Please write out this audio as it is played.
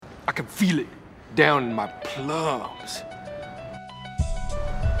can feel it down in my plums.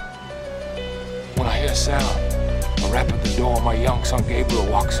 When I hear a sound, a rap at the door, my young son Gabriel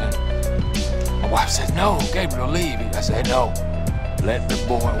walks in. My wife says, no, Gabriel, leave. I said, no, let the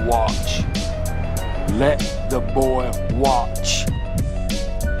boy watch. Let the boy watch.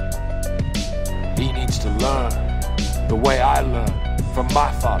 He needs to learn the way I learned from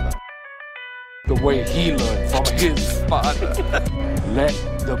my father. The way he learned from his father. Let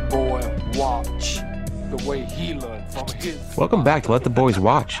the boy watch. The way he learned from his father. Welcome back to Let the Boys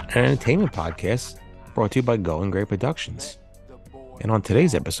Watch, an entertainment podcast brought to you by Going Great Productions. And on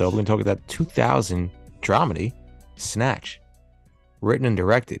today's episode, we're going to talk about 2000 dramedy Snatch, written and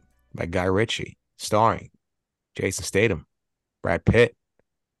directed by Guy Ritchie, starring Jason Statham, Brad Pitt,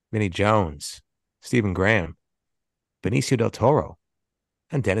 Vinnie Jones, Stephen Graham, Benicio del Toro,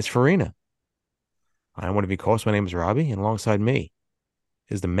 and Dennis Farina. I'm one of your hosts. My name is Robbie, and alongside me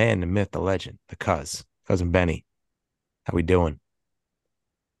is the man, the myth, the legend, the cousin Benny. How we doing?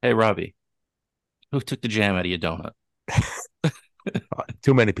 Hey, Robbie. Who took the jam out of your donut?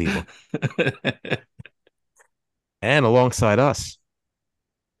 Too many people. And alongside us,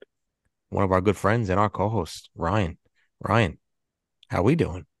 one of our good friends and our co-host, Ryan. Ryan, how we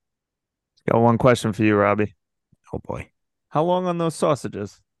doing? Got one question for you, Robbie. Oh, boy. How long on those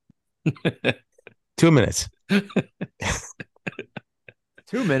sausages? 2 minutes. 2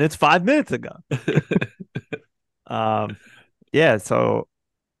 minutes, 5 minutes ago. Yeah, so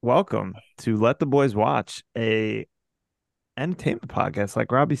welcome to Let the Boys Watch, a entertainment podcast,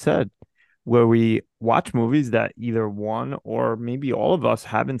 like Robbie said, where we watch movies that either one or maybe all of us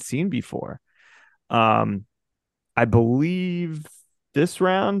haven't seen before. I believe this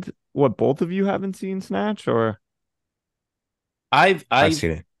round, both of you haven't seen Snatch, or I've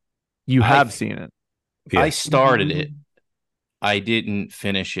seen it. You have seen it. I started it. I didn't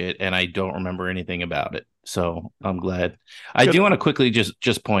finish it, and I don't remember anything about it. So I'm glad. I do want to quickly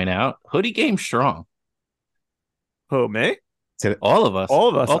just point out, Hoodie Game strong. Who, me? All of us. All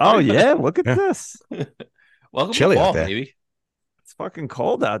of us. Oh, yeah. Look at this. Welcome Chilly to fall, out there. baby. It's fucking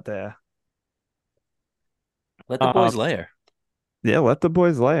cold out there. Let the boys layer. Yeah, let the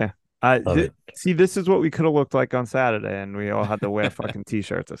boys layer. Love See, this is what we could have looked like on Saturday, and we all had to wear fucking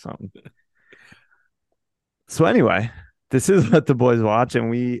t-shirts or something. So anyway, this is Let the Boys Watch, and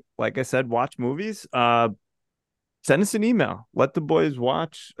we, like I said, watch movies. Send us an email. Let the boys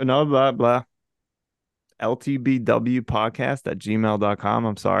watch another blah blah. ltbwpodcast@gmail.com.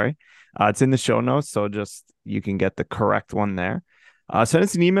 I'm sorry. It's in the show notes, so just you can get the correct one there. Send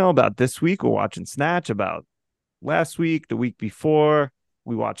us an email about this week. We're watching Snatch, about last week, the week before.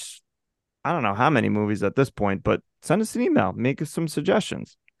 We watched, I don't know how many movies at this point, but send us an email. Make us some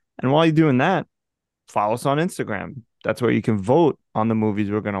suggestions. And while you're doing that, follow us on Instagram. That's where you can vote on the movies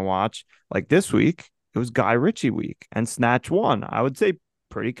we're going to watch. Like this week, it was Guy Ritchie week, and Snatch won, I would say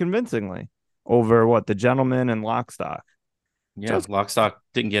pretty convincingly, over The Gentleman and Lock, Stock. Yeah, Lock, Stock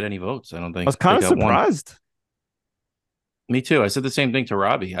didn't get any votes, I don't think. I was kind of surprised. Me too. I said the same thing to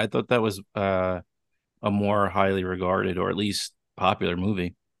Robbie. I thought that was a more highly regarded, or at least popular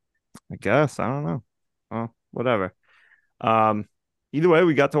movie. I guess. I don't know. Well, whatever. Either way,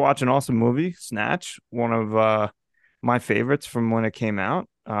 we got to watch an awesome movie, Snatch, one of my favorites from when it came out.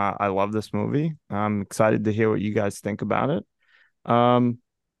 I love this movie. I'm excited to hear what you guys think about it.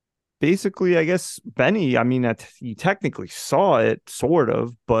 Basically, I guess, Benny, I mean, you technically saw it, sort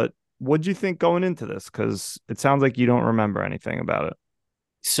of, but what'd you think going into this? Because it sounds like you don't remember anything about it.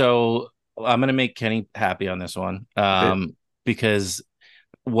 So I'm going to make Kenny happy on this one, because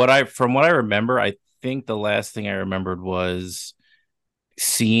from what I remember, I think the last thing I remembered was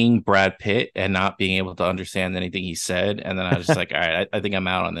seeing Brad Pitt and not being able to understand anything he said. And then I was just like, all right, I think I'm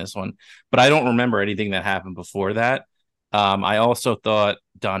out on this one. But I don't remember anything that happened before that. I also thought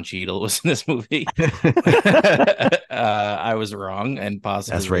Don Cheadle was in this movie. I was wrong and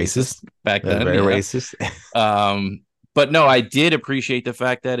possibly That's racist back then. Very racist. But no, I did appreciate the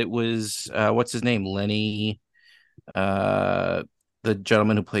fact that it was what's his name, Lenny, the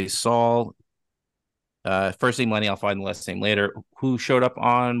gentleman who plays Saul. First name Lenny, I'll find the last name later, who showed up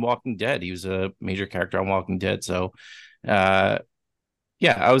on Walking Dead. He was a major character on Walking Dead. So yeah,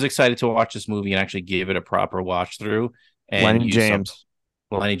 I was excited to watch this movie and actually give it a proper watch through. And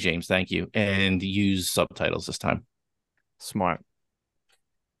Lenny James, thank you. And use subtitles this time. Smart.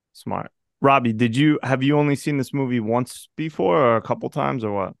 Robbie, have you only seen this movie once before, or a couple times,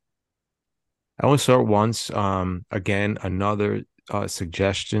 or what? I only saw it once. Again, another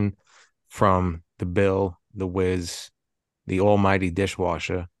suggestion from the Bill, the Wiz, the almighty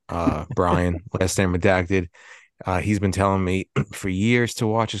dishwasher, Brian, last name redacted. He's been telling me for years to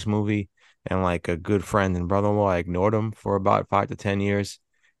watch this movie, and like a good friend and brother-in-law, I ignored him for about 5 to 10 years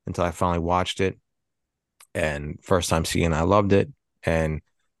until I finally watched it. And first time seeing, I loved it, and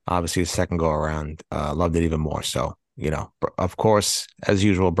obviously the second go around, loved it even more. So of course, as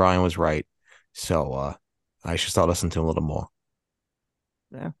usual, Brian was right. So I should start listening to him a little more.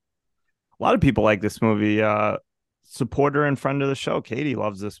 Yeah. A lot of people like this movie. Supporter and friend of the show, Katie,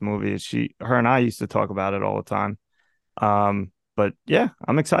 loves this movie. Her and I used to talk about it all the time. But yeah,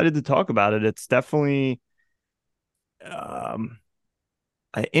 I'm excited to talk about it. It's definitely um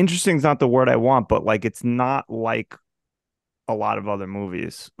interesting is not the word I want, but like it's not like a lot of other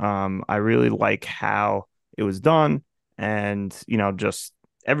movies. I really like how it was done, and just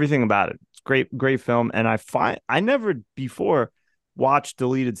everything about it. It's great film. And I never before watched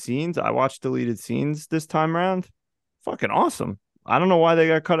deleted scenes. I watched deleted scenes this time around. Fucking awesome. I don't know why they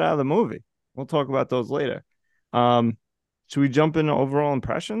got cut out of the movie. We'll talk about those later. Um, should we jump into overall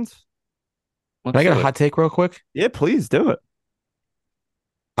impressions? Can I Let's get a do it. hot take real quick? Yeah, please do it.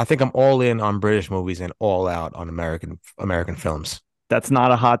 I think I'm all in on British movies and all out on American films. That's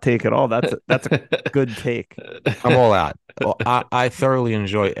not a hot take at all. That's a good take. I'm all out. Well, I thoroughly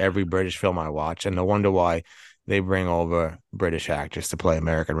enjoy every British film I watch, and no wonder why they bring over British actors to play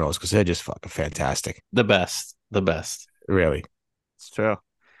American roles, because they're just fucking fantastic. The best. The best. Really. It's true.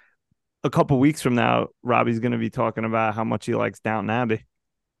 A couple weeks from now, Robbie's going to be talking about how much he likes Downton Abbey.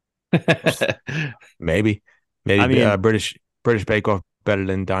 Maybe I mean, British Bake Off better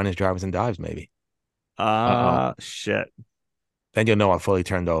than Diners, Drivers, and Dives. Maybe shit. then you'll know I fully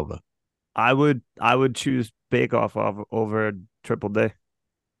turned over. I would choose Bake Off over Triple D.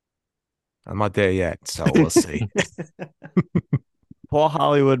 I'm not there yet, so we'll see. Paul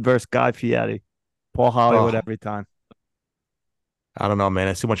Hollywood versus Guy Fieri. Paul Hollywood Oh, every time. I don't know, man.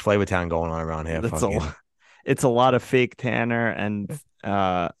 There's too much Flavor Town going on around here. That's Fucking it's a lot of fake tanner and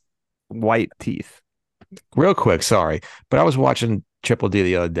white teeth. real quick, sorry, but I was watching Triple D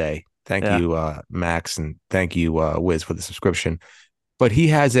the other day. Thank Yeah. you, Max, and thank you, Wiz, for the subscription. But he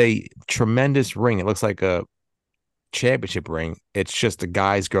has a tremendous ring. It looks like a championship ring. It's just a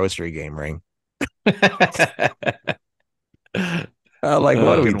guy's grocery game ring. Like, what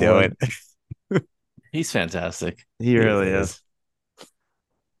are we Fucking doing? He's fantastic. He really It is.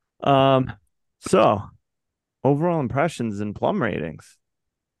 So overall impressions and plum ratings.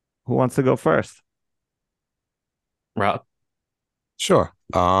 Who wants to go first? Rob. Sure.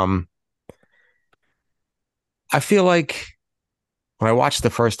 I feel like when I watched the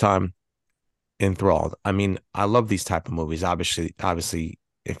first time, enthralled. I mean, I love these type of movies. Obviously,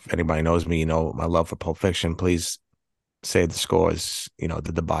 if anybody knows me, my love for Pulp Fiction. Please say the scores,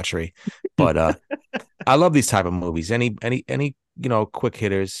 the debauchery. But I love these type of movies. Any quick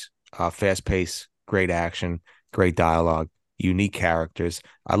hitters, fast pace, great action, great dialogue, unique characters.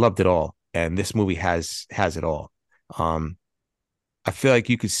 I loved it all, and this movie has it all. I feel like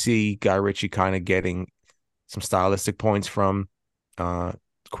you could see Guy Ritchie kind of getting some stylistic points from Quentin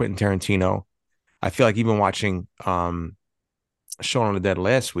Tarantino. I feel like even watching Shaun of the Dead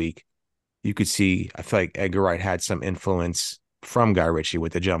last week, you could see, I feel like Edgar Wright had some influence from Guy Ritchie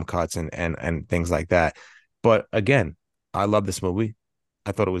with the jump cuts and things like that. But again, I love this movie.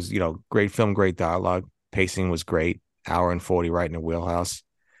 I thought it was, great film, great dialogue. Pacing was great. Hour and 40 right in the wheelhouse.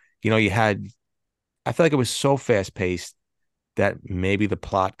 I feel like it was so fast paced that maybe the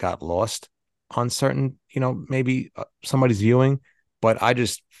plot got lost on certain, maybe somebody's viewing, but I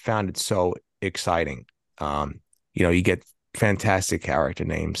just found it so exciting. You get fantastic character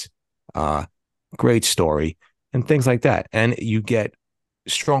names, great story, and things like that. And you get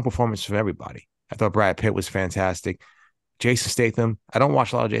strong performance from everybody. I thought Brad Pitt was fantastic. Jason Statham, I don't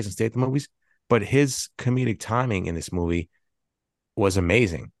watch a lot of Jason Statham movies, but his comedic timing in this movie was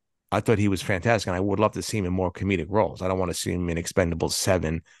amazing. I thought he was fantastic, and I would love to see him in more comedic roles. I don't want to see him in Expendables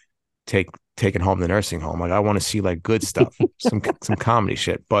 7, taking home the nursing home. Like, I want to see like good stuff, some comedy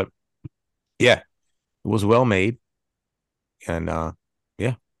shit. But yeah, it was well made, and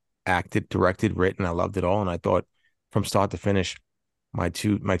yeah, acted, directed, written. I loved it all, and I thought from start to finish, my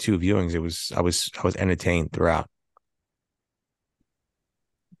two viewings, I was entertained throughout.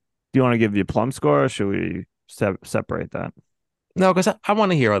 Do you want to give your plum score, or should we separate that? No, because I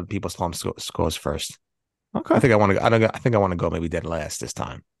want to hear other people's plum scores first. Okay. I think I want to. I think I want to go maybe dead last this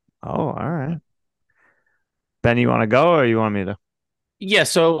time. Oh, all right. Ben, you want to go, or you want me to? Yeah,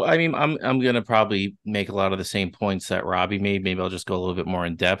 so I mean, I'm gonna probably make a lot of the same points that Robbie made. Maybe I'll just go a little bit more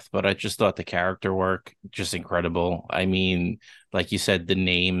in depth, but I just thought the character work just incredible. I mean, like you said, the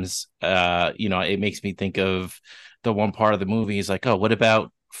names, it makes me think of the one part of the movie is like, oh, what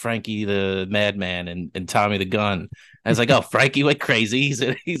about Frankie the Madman and Tommy the Gun. I was like, oh, Frankie went crazy.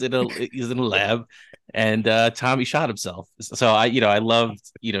 He's in a lab, and Tommy shot himself. So I loved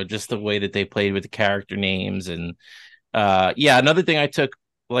just the way that they played with the character names. And yeah, another thing I took,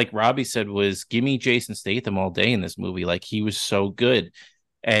 like Robbie said, was give me Jason Statham all day in this movie. Like, he was so good.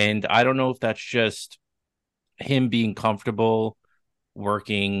 And I don't know if that's just him being comfortable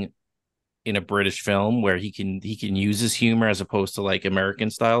working in a British film where he can use his humor as opposed to like American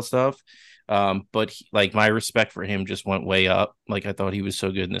style stuff. But like, my respect for him just went way up. Like, I thought he was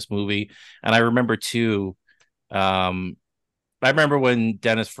so good in this movie. And I remember too, I remember when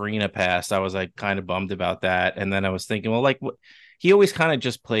Dennis Farina passed, I was like kind of bummed about that. And then I was thinking, well, like, he always kind of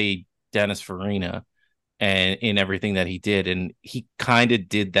just played Dennis Farina and in everything that he did, and he kind of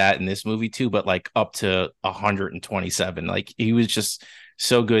did that in this movie too, but like up to 127. Like, he was just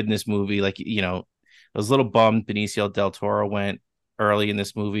so good in this movie. Like, I was a little bummed Benicio del Toro went early in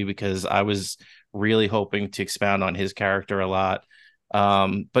this movie because I was really hoping to expound on his character a lot.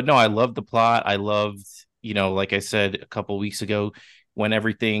 But no, I loved the plot. I loved, like I said a couple weeks ago, when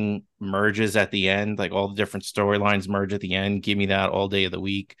everything merges at the end, like all the different storylines merge at the end. Give me that all day of the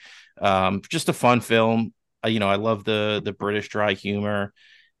week. Just a fun film. I love the British dry humor,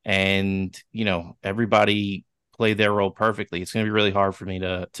 and everybody played their role perfectly. It's going to be really hard for me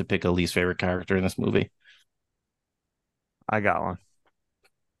to pick a least favorite character in this movie. I got one.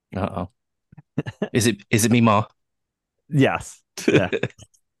 Uh-oh. Is it me, Ma? Yes. Yeah.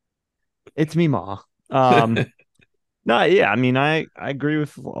 It's me, Ma. No, yeah, I mean, I agree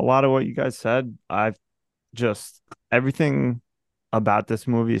with a lot of what you guys said. I've just everything about this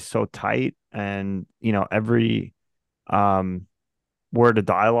movie is so tight, and every um word of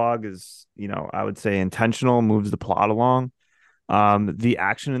dialogue is, I would say intentional, moves the plot along. The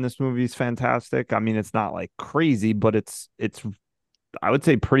action in this movie is fantastic. I mean, it's not like crazy, but it's I would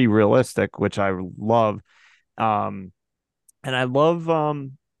say pretty realistic, which I love. Um, and I love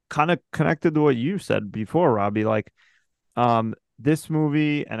kind of connected to what you said before, Robbie, like this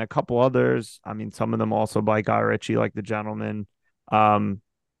movie and a couple others, I mean, some of them also by Guy Ritchie, like The Gentleman, um,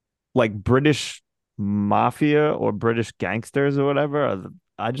 like British mafia or British gangsters or whatever.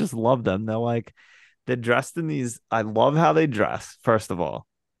 I just love them. They're dressed in these. I love how they dress, first of all.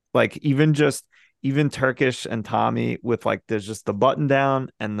 Like, even Turkish and Tommy with like there's just the button down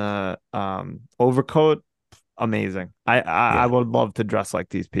and the overcoat. Amazing. I Yeah. would love to dress like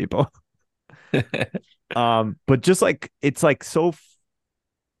these people. But just like it's like so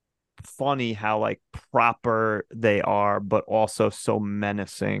funny how like proper they are, but also so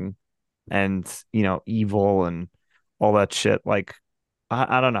menacing and evil and all that shit. Like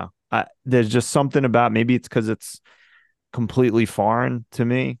I don't know. There's just something about, maybe it's because it's completely foreign to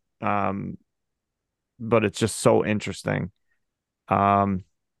me. But it's just so interesting. Um,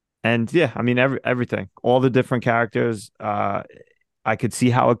 and yeah, I mean everything, all the different characters. I could see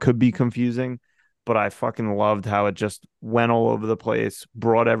how it could be confusing, but I fucking loved how it just went all over the place,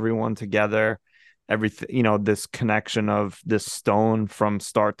 brought everyone together, everything, this connection of this stone from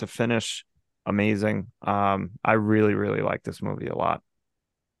start to finish. Amazing. I really, really like this movie a lot.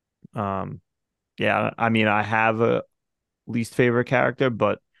 Yeah, I mean, I have a least favorite character,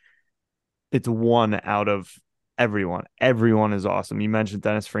 but it's one out of everyone. Everyone is awesome. You mentioned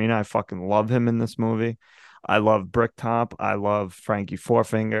Dennis Farina. I fucking love him in this movie. I love Bricktop. I love Frankie Four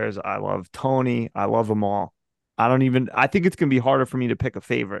Fingers. I love Tony. I love them all. I think it's going to be harder for me to pick a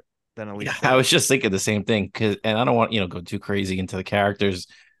favorite than a least Yeah, I favorite. was just thinking the same thing, and I don't want go too crazy into the characters.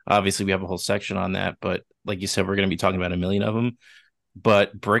 Obviously, we have a whole section on that, but like you said, we're going to be talking about a million of them.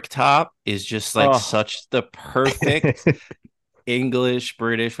 But Bricktop is just like Oh, such the perfect English,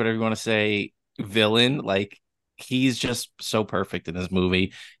 British, whatever you want to say, villain. Like, he's just so perfect in this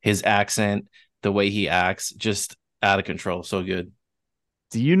movie. His accent, the way he acts, just out of control. So good.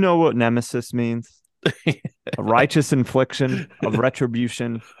 do you know what nemesis means? A righteous infliction of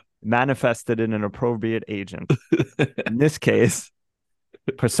retribution manifested in an appropriate agent. In this case,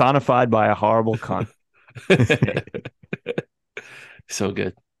 personified by a horrible cunt. So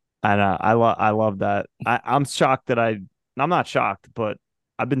good. And I love that. I'm shocked that I'm not shocked, but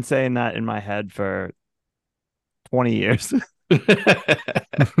I've been saying that in my head for 20 years.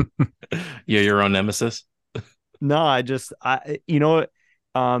 You're your own nemesis. No,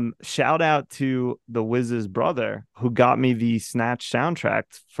 shout out to the Wiz's brother who got me the Snatch soundtrack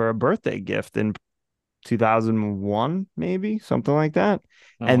for a birthday gift in 2001, maybe something like that.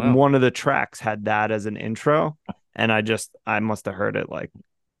 Oh, And wow. one of the tracks had that as an intro. And I must have heard it like,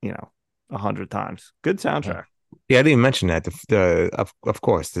 100 times. Good soundtrack. Yeah, I didn't even mention that. Of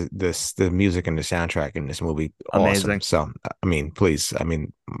course the music and the soundtrack in this movie awesome. Amazing. So I mean, please, I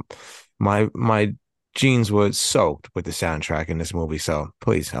mean, my jeans were soaked with the soundtrack in this movie. So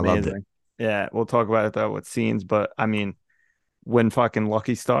please, I loved it. Amazing. Yeah, we'll talk about it though with scenes, but I mean, when fucking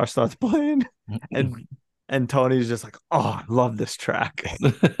Lucky Star starts playing and Tony's just like, oh, I love this track.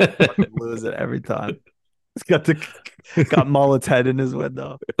 Fucking lose it every time. He's got Mullet's head in his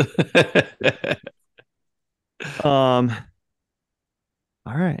window. Um,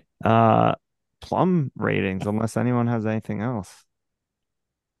 all right. Plum ratings, unless anyone has anything else.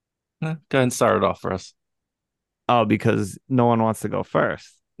 Go ahead and start it off for us. Oh, because no one wants to go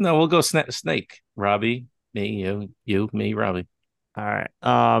first. No, we'll go snake. Robbie, me, you, me, Robbie. All right.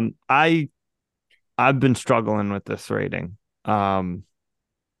 I've been struggling with this rating.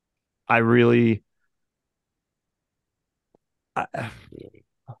 I really I,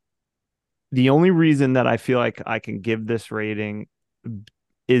 the only reason that I feel like I can give this rating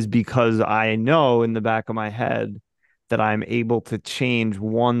is because I know in the back of my head that I'm able to change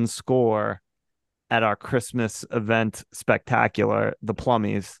one score at our Christmas event spectacular, the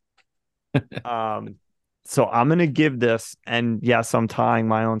Plummies. Um, so I'm gonna give this, and yes, I'm tying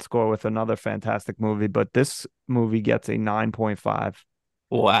my own score with another fantastic movie, but this movie gets a 9.5.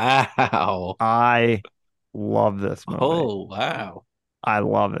 Wow. I love this movie. Oh, wow. I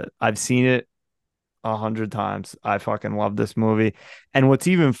love it. I've seen it 100 times. I fucking love this movie. And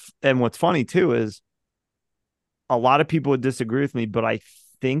what's funny too is a lot of people would disagree with me, but I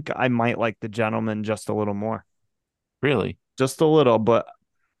think I might like The Gentleman just a little more, Really? just a little. But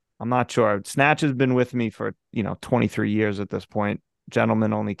I'm not sure. Snatch has been with me for 23 years at this point.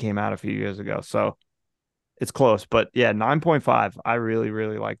 Gentleman only came out a few years ago, so it's close. But yeah, 9.5. I really,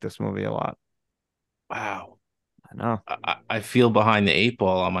 really like this movie a lot. Wow. I know. I feel behind the eight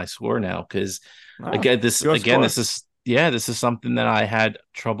ball on my score now because Oh, your score. this is yeah, this is something that I had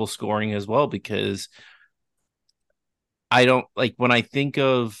trouble scoring as well because I don't like when I think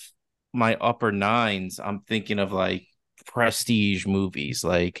of my upper nines, I'm thinking of like prestige movies.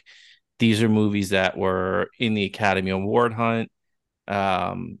 Like these are movies that were in the Academy Award hunt.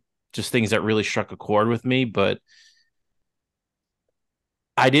 Um, just things that really struck a chord with me, but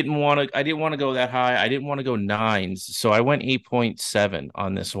I didn't want to go that high. I didn't want to go nines. So I went 8.7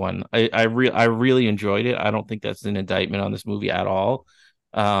 on this one. I really enjoyed it. I don't think that's an indictment on this movie at all.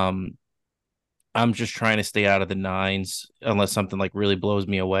 Um I'm just trying to stay out of the nines unless something like really blows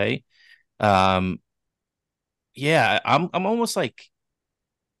me away. Um yeah, I'm almost like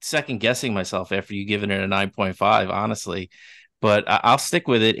second guessing myself after you giving it a 9.5, honestly. But I'll stick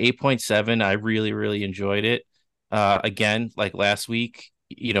with it. 8.7. I really, really enjoyed it. Again, like last week,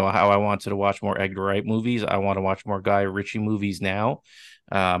 you know, how I wanted to watch more Edgar Wright movies. I want to watch more Guy Ritchie movies now.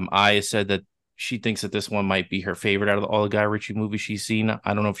 I said that she thinks that this one might be her favorite out of all the Guy Ritchie movies she's seen.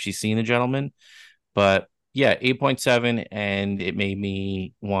 I don't know if she's seen The Gentleman, but yeah, 8.7. And it made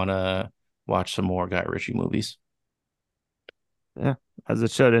me want to watch some more Guy Ritchie movies. Yeah, as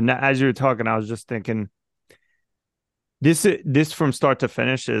it should. And as you were talking, I was just thinking this from start to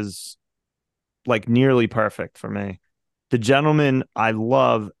finish is like nearly perfect for me. The Gentleman, I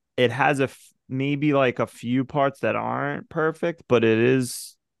love. It has maybe like a few parts that aren't perfect, but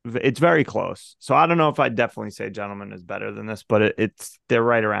it's very close. So I don't know if I definitely say Gentleman is better than this, but they're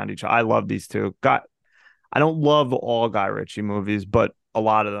right around each other. I love these two. I don't love all Guy Ritchie movies, but a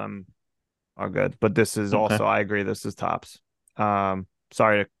lot of them are good. But this is Okay. also, I agree, this is tops.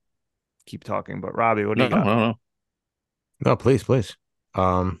 Sorry to keep talking, but Robbie, what do No, you no, got? no. No, please, please.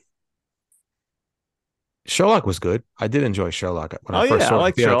 Um, Sherlock was good. I did enjoy Sherlock when I Oh first yeah, I saw it in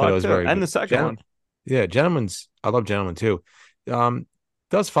the like theater. I thought it Sherlock was too, very and good. the second one. Yeah, I love Gentleman too. Um,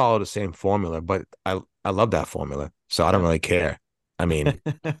 does follow the same formula, but I love that formula, so I don't Yeah. really care. I mean,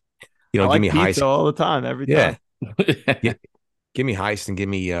 I give like me pizza heist, all the time, every yeah, time. give me heist and give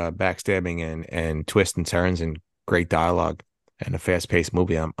me backstabbing and twists and turns and great dialogue and a fast paced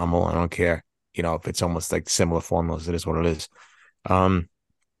movie. I'm all I don't care. If it's almost like similar formulas, it is what it is. Um,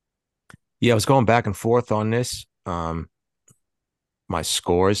 yeah, I was going back and forth on this. My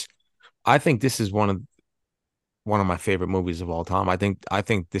scores. I think this is one of my favorite movies of all time. I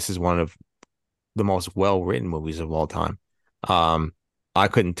think this is one of the most well written movies of all time. Um, I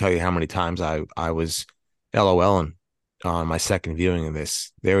couldn't tell you how many times I was LOLing on my second viewing of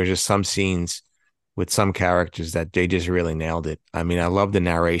this. There were just some scenes with some characters that they just really nailed it. I mean, I love the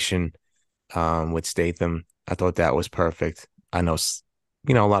narration with Statham. I thought that was perfect. I know,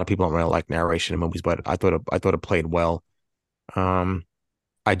 a lot of people don't really like narration in movies, but I thought it played well. Um,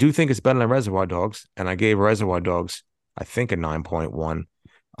 I do think it's better than Reservoir Dogs, and I gave Reservoir Dogs, I think, a 9.1.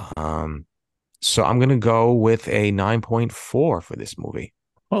 Um, So I'm gonna go with a 9.4 for this movie.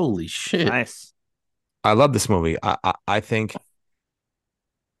 Holy shit. Nice. I love this movie. I think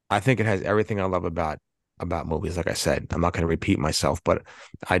it has everything I love about movies. Like I said, I'm not gonna repeat myself, but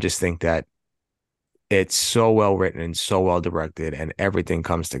I just think that it's so well written and so well directed, and everything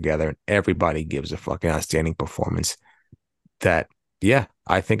comes together, and everybody gives a fucking outstanding performance. That yeah,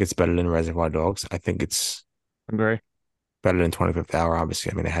 I think it's better than Reservoir Dogs. I think it's Agree. better than 25th Hour.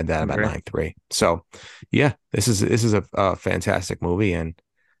 Obviously, I mean, I had that about Agree. 9.3. So yeah, this is a fantastic movie, and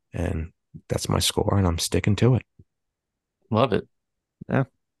that's my score, and I'm sticking to it. Love it. Yeah.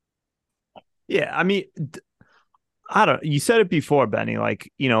 Yeah. I mean, I don't. You said it before, Benny.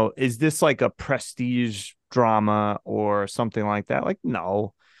 Like, is this like a prestige drama or something like that? Like,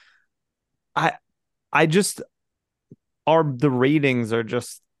 no. I I just the ratings are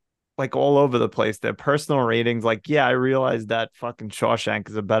just like all over the place. Their personal ratings, like, yeah, I realize that fucking Shawshank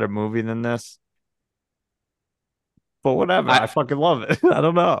is a better movie than this, but whatever. I I fucking love it. I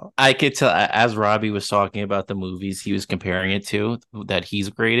don't know. I could tell as Robbie was talking about the movies he was comparing it to that he's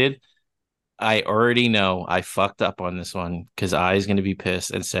graded. I already know I fucked up on this one because I is going to be pissed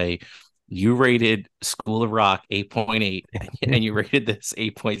and say, you rated School of Rock 8.8 and you rated this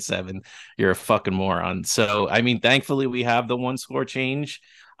 8.7. You're a fucking moron. So, I mean, thankfully, we have the one score change.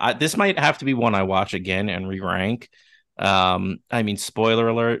 This might have to be one I watch again and re rank. I mean, spoiler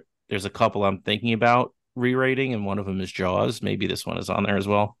alert, there's a couple I'm thinking about re rating, and one of them is Jaws. Maybe this one is on there as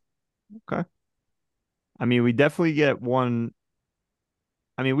well. Okay. I mean, we definitely get one.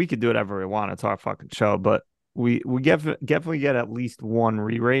 I mean, we could do whatever we want. It's our fucking show, but definitely get at least one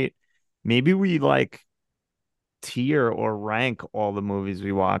re-rate. Maybe we like tier or rank all the movies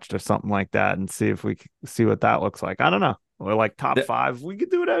we watched or something like that, and see if we see what that looks like. I don't know. Or like top five. We could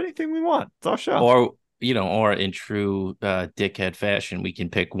do it anything we want. It's our show. Or in true dickhead fashion, we can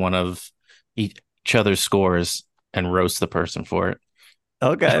pick one of each other's scores and roast the person for it.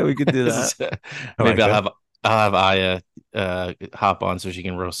 Okay, we could do that. Maybe I like I'll have Aya hop on so she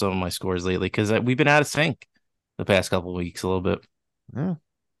can roast some of my scores lately because we've been out of sync the past couple of weeks a little bit.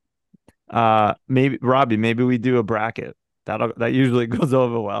 Yeah. Maybe Robbie, maybe we do a bracket. That usually goes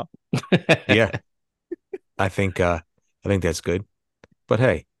over well. Yeah, I think that's good. But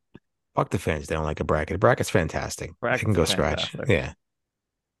hey, fuck the fans. They don't like a bracket. A bracket's fantastic. They can Brackets go are scratch. fantastic. Yeah,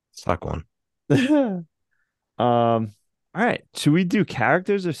 suck one. All right. Should we do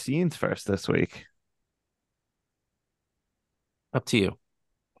characters or scenes first this week? Up to you.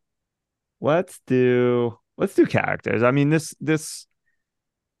 Let's do characters. I mean, this It's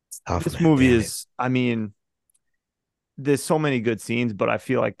tough, this man. movie Damn it. is, I mean, there's so many good scenes, but I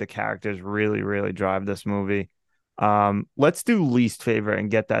feel like the characters really, really drive this movie. Let's do least favorite and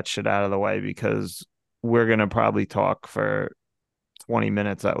get that shit out of the way because we're gonna probably talk for 20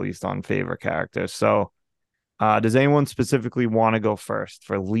 minutes at least on favorite characters. So, does anyone specifically want to go first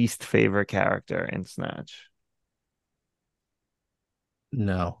for least favorite character in Snatch?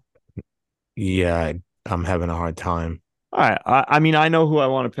 No. Yeah, I'm having a hard time. All right. I mean, I know who I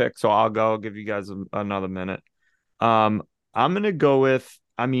want to pick, so I'll go. I'll give you guys another minute. Um, I'm gonna go with.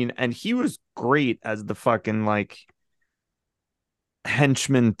 I mean, and he was great as the fucking like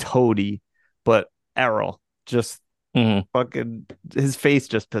henchman toady, but Errol just Mhm. fucking his face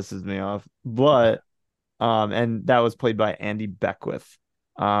just pisses me off. But and that was played by Andy Beckwith,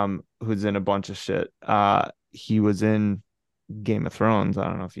 who's in a bunch of shit. He was in Game of Thrones. I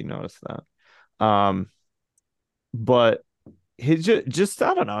don't know if you noticed that. But he just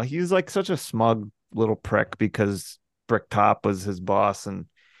I don't know. He was like such a smug little prick because Bricktop was his boss and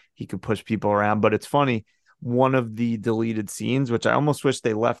he could push people around. But it's funny. One of the deleted scenes, which I almost wish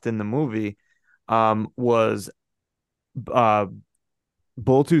they left in the movie, was uh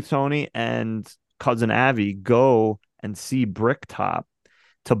Bulltooth Tony and cousin Abby go and see Bricktop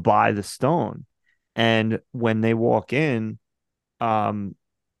to buy the stone. And when they walk in, um,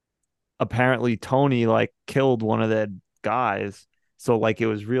 apparently Tony like killed one of their guys. So like it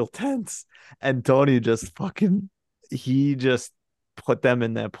was real tense. And Tony just fucking he just put them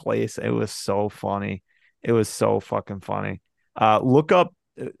in their place. It was so funny. It was so fucking funny. Look up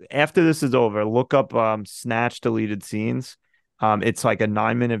after this is over, look up Snatch deleted scenes. It's like a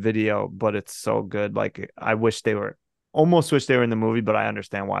 9-minute video, but it's so good. Like I wish they were almost wish they were in the movie, but I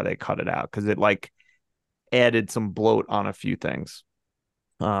understand why they cut it out because it like added some bloat on a few things.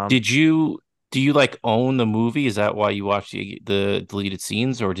 Did you do you like own the movie? Is that why you watched the deleted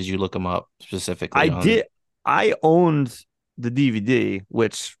scenes, or did you look them up I specifically on? did. I owned the DVD,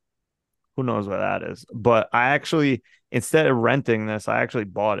 which who knows what that is. But I actually, instead of renting this, I actually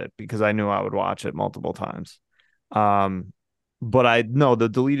bought it because I knew I would watch it multiple times. Um, But I no, the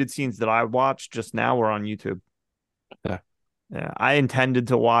deleted scenes that I watched just now were on YouTube. Yeah. Yeah, I intended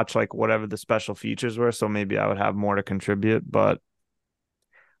to watch like whatever the special features were, so maybe I would have more to contribute, but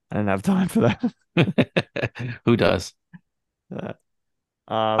I didn't have time for that. Who does? Yeah.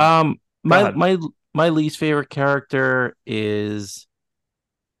 Go My ahead. my least favorite character is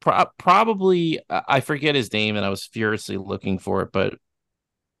probably I forget his name, and I was furiously looking for it, but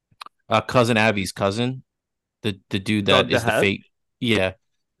cousin Abby's cousin, the dude that Doug the is the Head. fake, yeah,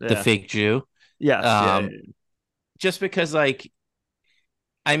 the Yeah. fake Jew. Yes. Yeah. Um, just because like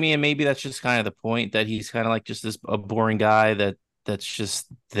I mean, maybe that's just kind of the point that he's kind of like just this a boring guy that's just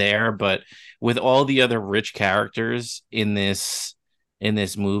there. But with all the other rich characters in this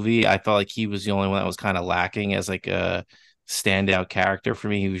movie, I felt like he was the only one that was kind of lacking as like a standout character for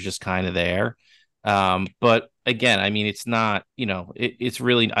me. He was just kind of there. But again, I mean, it's not, it's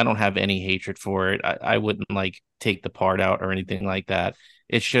really I don't have any hatred for it. I wouldn't like take the part out or anything like that.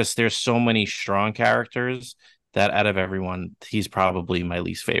 It's just there's so many strong characters that out of everyone, he's probably my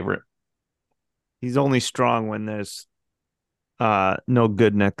least favorite. He's only strong when there's no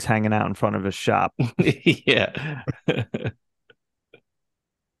good nicks hanging out in front of his shop. Yeah.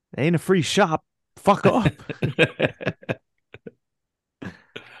 Ain't a free shop. Fuck up,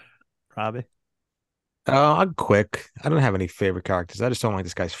 Robbie. I'm quick. I don't have any favorite characters. I just don't like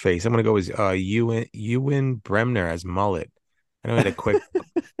this guy's face. I'm gonna go with Ewan Bremner as Mullet. I know he had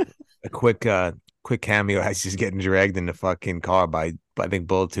a quick cameo as he's getting dragged in the fucking car by I think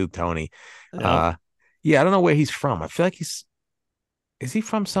Bullet Tooth Tony. Yep. Uh yeah, I don't know where he's from. I feel like is he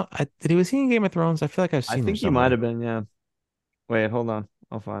from was he in Game of Thrones? I feel like I've I seen him think he might somewhere. have been, yeah. Wait, hold on.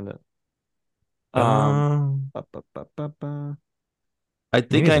 I'll find it. Um, Um ba, ba, ba, ba, ba. I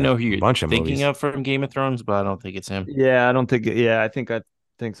I mean think he's I in a know who you're bunch of thinking movies. of from Game of Thrones, but I don't think it's him. Yeah, I don't think yeah, I think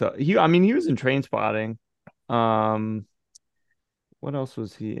so. I mean, he was in Train Spotting. Um, what else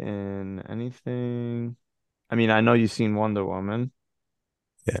was he in? Anything? I mean, I know you've seen Wonder Woman.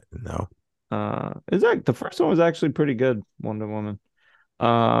 Yeah, no. Is that the first one was actually pretty good, Wonder Woman.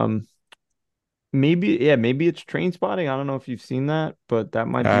 Um, maybe yeah, maybe it's Train Spotting. I don't know if you've seen that, but that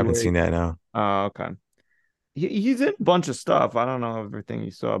might I be haven't where. seen that now. Okay. He's in a bunch of stuff. I don't know everything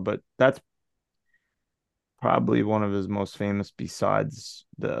you saw, but that's probably one of his most famous besides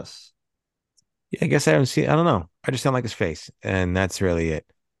this. Yeah, I guess I haven't seen I don't know. I just don't like his face, and that's really it.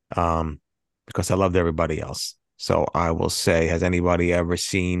 Um, because I loved everybody else. So I will say, has anybody ever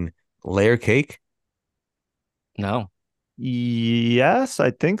seen Layer Cake? No. Yes,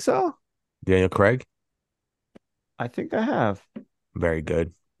 I think so. Daniel Craig? I think I have. Very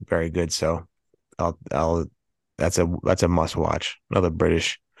good. Very good. So I'll that's a must watch. Another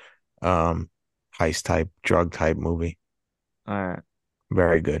British um heist type, drug type movie. All right.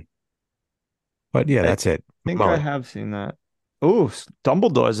 Very good. But yeah, I that's it. think I Mullet. have seen that. Oh,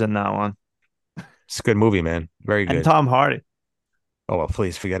 Dumbledore's in that one. It's a good movie, man. Very And good. Tom Hardy. Oh well,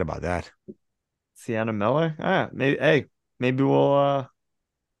 please forget about that. Sienna Miller. Maybe hey, maybe we'll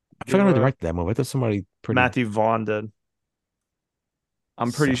I give forgot who directed that movie. I thought somebody pretty Matthew Vaughn did.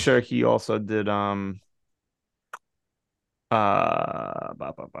 I'm pretty some sure he also did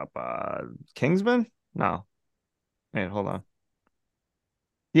Kingsman? No. Wait, hold on.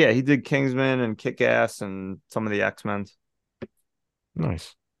 Yeah, he did Kingsman and Kick Ass and some of the X-Men.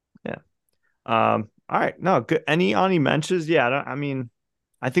 nice. Yeah. All right. No, good. Any honorary mentions? Yeah, I mean,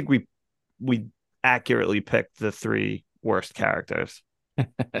 I think we accurately picked the three worst characters.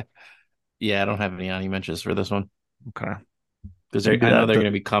 Yeah, I don't have any honorable mentions for this one Okay. because Maybe I know that they're going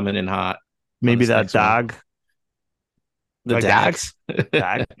to be coming in hot on maybe this that next one. dog. The Like Dags. dogs?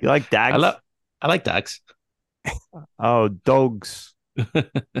 Dag. You like I dags? love I like Dags. Oh, dogs.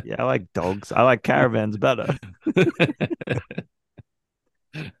 Yeah, I like dogs. I like caravans better.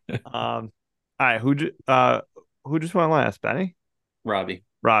 All right, who just went last, Benny?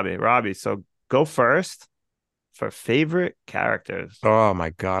 Robbie. Robbie. So go first for favorite characters. Oh my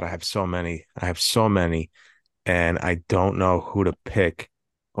God, I have so many. I have so many, and I don't know who to pick.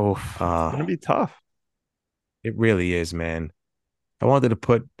 Oh, it's Uh, gonna be tough. it really is, man. I wanted to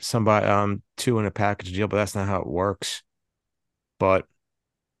put somebody two in a package deal, but that's not how it works. But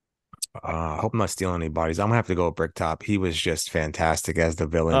I hope I'm not stealing anybody's. I'm gonna have to go with Bricktop. He was just fantastic as the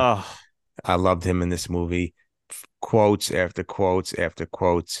villain. Oh, I loved him in this movie. Quotes after quotes after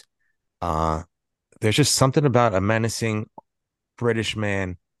quotes. Uh, there's just something about a menacing British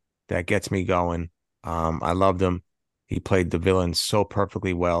man that gets me going. I loved him. He played the villain so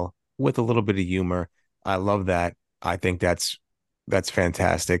perfectly well with a little bit of humor. I love that. I think that's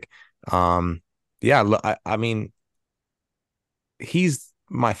fantastic. Um, yeah, I mean, he's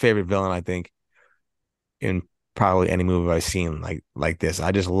my favorite villain, I think, in probably any movie I've seen like this.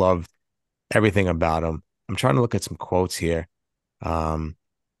 I just loved everything about him. I'm trying to look at some quotes here. Um,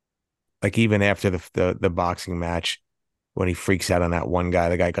 like even after the boxing match, when he freaks out on that one guy,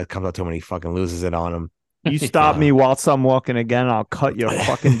 the guy comes up to him and he fucking loses it on him. You stop me whilst I'm walking again, I'll cut your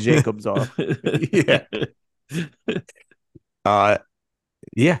fucking Jacobs off. Yeah.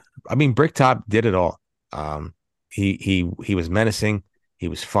 Yeah. I mean, Bricktop did it all. He was menacing. He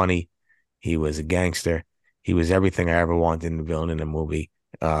was funny. He was a gangster. He was everything I ever wanted in a villain in a movie.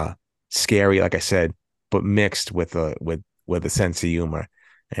 Scary, like I said, but mixed with a sense of humor.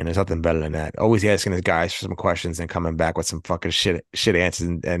 And there's nothing better than that. Always asking his guys for some questions and coming back with some fucking shit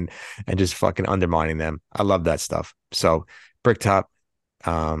answers and just fucking undermining them. I love that stuff. So Bricktop,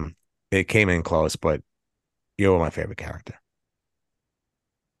 it came in close, but you're my favorite character.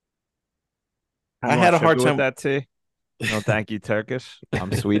 I had a hard time with that tea. No, thank you, Turkish.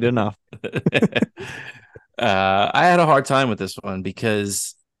 I'm sweet enough. I had a hard time with this one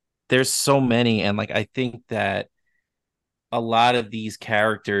because there's so many, and like I think that a lot of these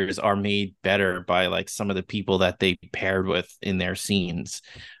characters are made better by like some of the people that they paired with in their scenes.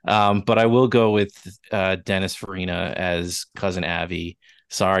 But I will go with Dennis Farina as cousin Avi.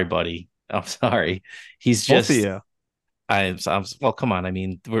 Sorry, buddy. I'm sorry. He's just I'm well, come on. I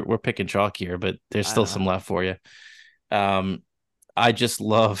mean, we're picking chalk here, but there's still some left for you. I just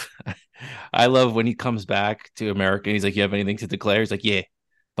love I love when he comes back to America and he's like, "You have anything to declare?" He's like, "Yeah,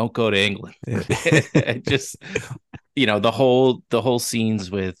 don't go to England." Just the whole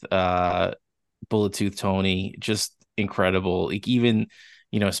scenes with Bullet Tooth Tony, just incredible. Like even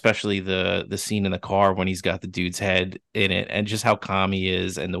especially the scene in the car when he's got the dude's head in it, and just how calm he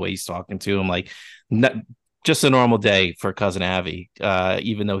is and the way he's talking to him, like just a normal day for cousin Avi.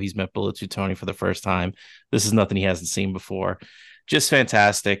 Even though he's met Bullet Tooth Tony for the first time, this is nothing he hasn't seen before. Just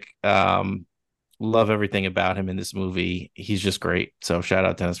fantastic. Love everything about him in this movie. He's just great. So shout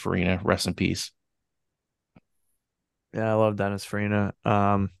out Dennis Farina. Rest in peace. Yeah, I love Dennis Farina.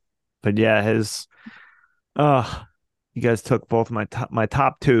 But yeah, his you guys took both my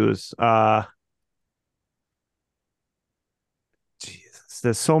top twos.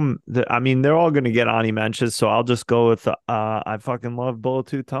 Jesus, I mean, they're all gonna get Ani mentions, so I'll just go with I fucking love Bullet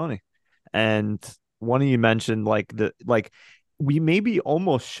Tooth Tony. And one of you mentioned like we maybe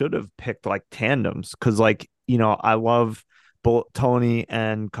almost should have picked like tandems because I love Bullet Tony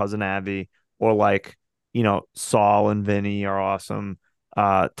and cousin Avi, or like Saul and Vinny are awesome.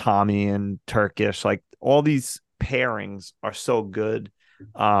 Tommy and Turkish, like all these pairings are so good.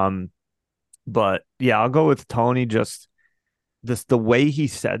 But yeah, I'll go with Tony. Just the way he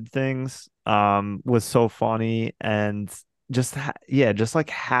said things was so funny, and just just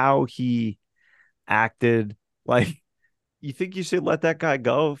like how he acted. Like, you think you should let that guy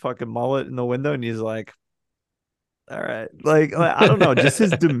go? Fucking mullet in the window, and he's like, all right. Like I don't know, just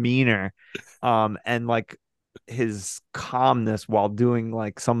his demeanor, and like his calmness while doing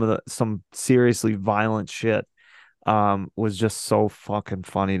like some seriously violent shit, was just so fucking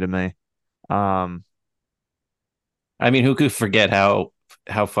funny to me. I mean, who could forget how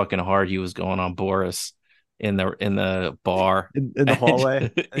fucking hard he was going on Boris in the bar in the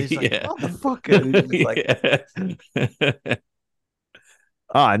hallway? And he's like, yeah. what the fuck? And he's just like,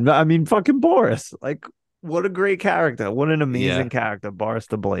 I mean, fucking Boris. Like, what a great character. What an amazing character. Boris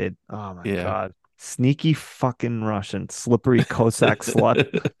the Blade. Oh my God. Sneaky fucking Russian, slippery Cossack slut.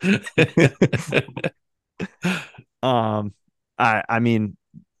 I mean,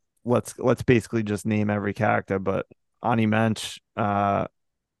 let's basically just name every character, but Ani Mensch,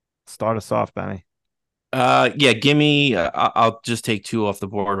 start us off, Benny. Gimme. I'll just take two off the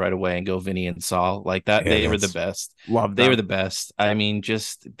board right away and go Vinny and Saul. Like that, they were the best. Love them. They were the best. I mean,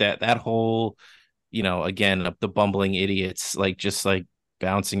 just that whole, again, the bumbling idiots, like just like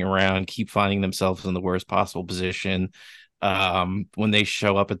bouncing around, keep finding themselves in the worst possible position. When they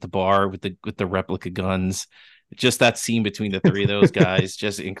show up at the bar with the replica guns, just that scene between the three of those guys,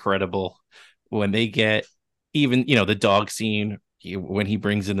 just incredible. When they get even, the dog scene, when he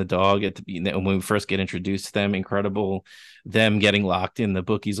brings in the dog when we first get introduced to them, incredible. Them getting locked in the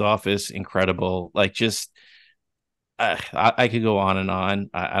bookie's office, incredible. Like just I could go on and on.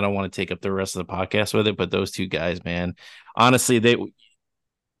 I don't want to take up the rest of the podcast with it, but those two guys, man, honestly, they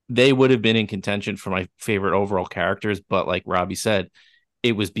would have been in contention for my favorite overall characters, but like Robbie said,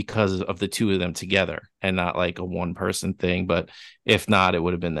 it was because of the two of them together and not like a one person thing. But if not, it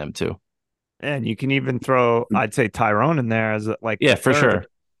would have been them too. And you can even throw, I'd say, Tyrone in there as for sure.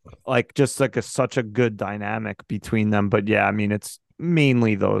 Like just like such a good dynamic between them. But yeah, I mean, it's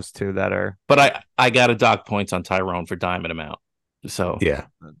mainly those two that are. But I got a dock points on Tyrone for Diamond Amount. So yeah,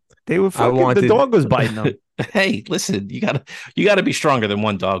 They were I fucking. The wanted dog was biting them. Hey, listen, you gotta be stronger than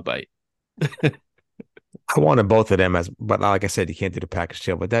one dog bite. I wanted both of them as, but like I said, you can't do the package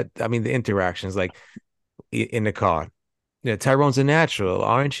deal. But I mean, the interactions, like in the car. Yeah, Tyrone's a natural,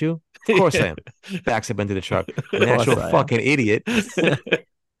 aren't you? Of course I am. Backs up into the truck. Of course Natural I am. fucking idiot.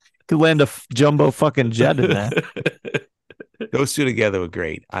 Could land a jumbo fucking jet in there. Those two together were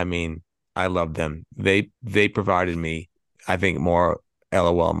great. I mean, I love them. They provided me, I think, more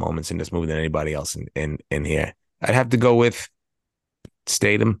LOL moments in this movie than anybody else in here. I'd have to go with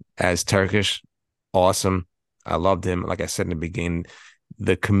Statham as Turkish. Awesome. I loved him. Like I said in the beginning,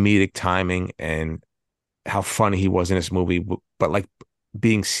 the comedic timing and how funny he was in this movie, but like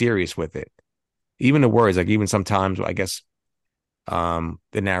being serious with it. Even the words, like even sometimes, I guess,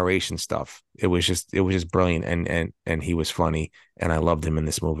 the narration stuff. It was just brilliant, and he was funny, and I loved him in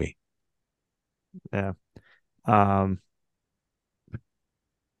this movie. Yeah. Um.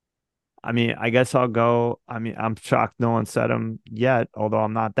 I mean, I guess I'll go. I mean, I'm shocked no one said him yet, although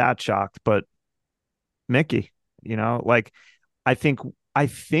I'm not that shocked. But Mickey, like I think I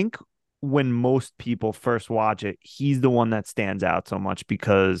think when most people first watch it, he's the one that stands out so much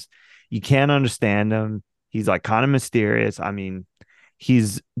because you can't understand him. He's like kind of mysterious. I mean,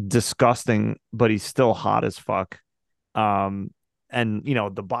 he's disgusting, but he's still hot as fuck. Um, and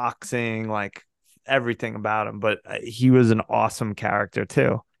the boxing, like everything about him, but he was an awesome character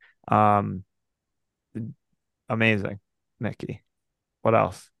too. Um, Amazing, Mickey. What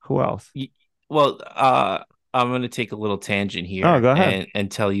else? Who else? Well, I'm going to take a little tangent Oh, here go ahead.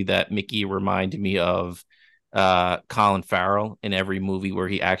 and tell you that Mickey reminded me of Colin Farrell in every movie where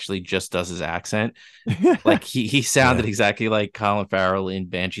he actually just does his accent. Like he sounded Yeah. exactly like Colin Farrell in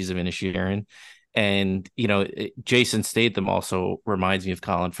Banshees of Inisherin. And Jason Statham also reminds me of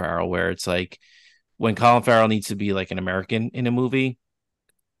Colin Farrell, where it's like when Colin Farrell needs to be like an American in a movie,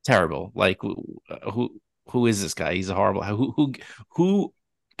 terrible. Like who is this guy? He's a horrible. Who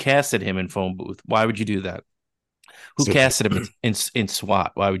casted him in Phone Booth? Why would you do that? Who So casted him in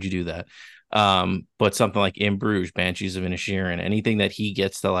SWAT? Why would you do that? But something like In Bruges, Banshees of Inisherin, anything that he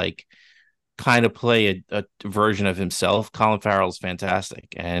gets to like kind of play a version of himself, Colin Farrell's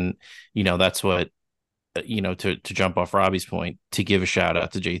fantastic, and that's what to jump off Robbie's point, to give a shout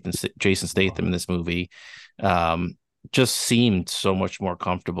out to Jason Statham in this movie. Just seemed so much more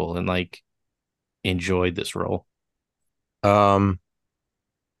comfortable and like enjoyed this role. um,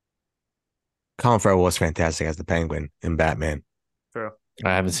 Colin Farrell was fantastic as the Penguin in Batman. True.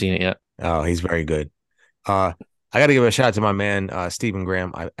 I haven't seen it yet. Oh, he's very good. I got to give a shout out to my man, Stephen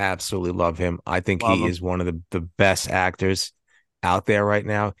Graham. I absolutely love him. I think Love he him. is one of the best actors out there right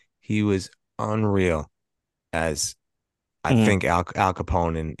now. He was unreal as I Mhm. think Al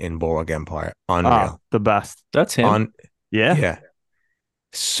Capone in Boardwalk Empire. Ah, Unreal. the best. That's him. Yeah. Yeah.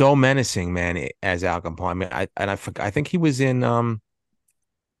 So menacing, man, as Al Capone. I mean, I think he was in Band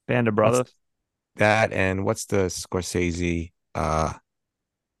of what's Brothers. that and what's the Scorsese,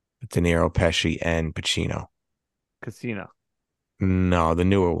 De Niro, Pesci, and Pacino. Casino. No, the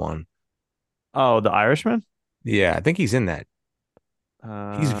newer one. Oh, The Irishman. Yeah, I think he's in that.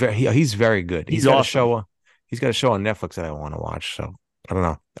 He's very Um, he's very good. he's awesome. He's got a show on Netflix that I want to watch. So I don't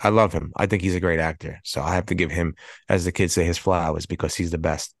know. I love him. I think he's a great actor. So I have to give him, as the kids say, his flowers because he's the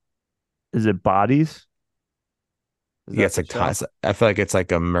best. Is it Bodies? Is Yeah, that it's the like show? I feel like it's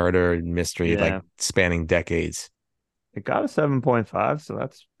like a murder mystery, like Yeah. spanning decades. It got a 7.5, so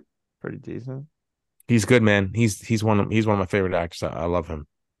that's pretty decent. He's good, man. He's one of my favorite actors. I love him.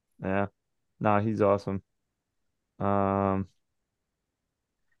 Yeah. No, he's awesome. Um,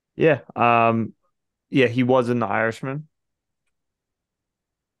 yeah. Yeah, he was in The Irishman.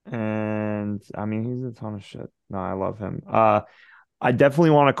 And I mean, he's a ton of shit. No, I love him. I definitely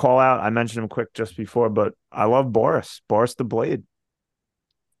want to call out. I mentioned him quick just before, but I love Boris. Boris the Blade.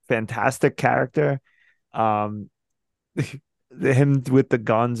 Fantastic character. Um, him with the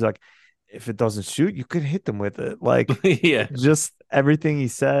guns, like if it doesn't shoot, you could hit them with it. Like Yeah. just everything he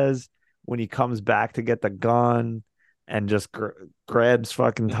says when he comes back to get the gun and just grabs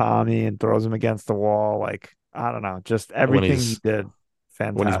fucking Tommy and throws him against the wall. Like I don't know, just When everything he he's did,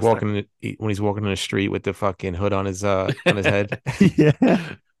 when he's fantastic. walking when he's walking in the street with the fucking hood on his head. Yeah.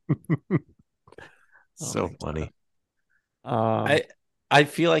 Oh So my funny. God. I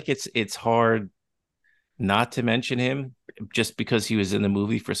feel like it's hard not to mention him just because he was in the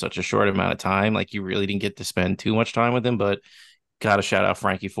movie for such a short amount of time. Like you really didn't get to spend too much time with him, but gotta shout out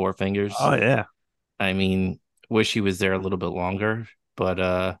Frankie Four Fingers. Oh yeah. I mean, wish he was there a little bit longer,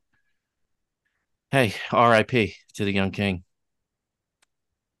 but hey, R.I.P. to the young king.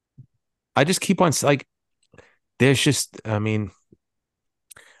 I just keep on like there's just I mean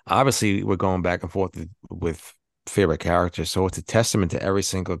Obviously, we're going back and forth with favorite characters, so it's a testament to every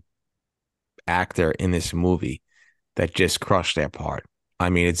single actor in this movie that just crushed their part. I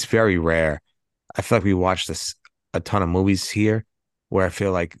mean, it's very rare. I feel like we watched this a ton of movies here where I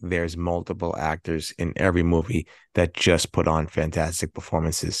feel like there's multiple actors in every movie that just put on fantastic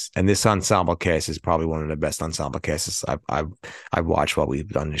performances. And this ensemble cast is probably one of the best ensemble casts I've watched while we've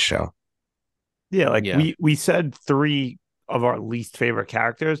done this show. Yeah, like Yeah. we said three of our least favorite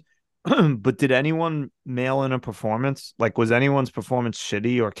characters, but did anyone mail in a performance? Like, was anyone's performance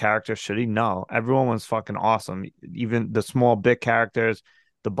shitty or character shitty? No, everyone was fucking awesome. Even the small bit characters,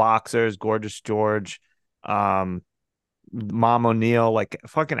 the boxers, Gorgeous George, um, Mom O'Neill, like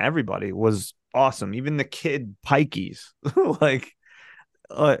fucking everybody was awesome. Even the kid Pikeys, like,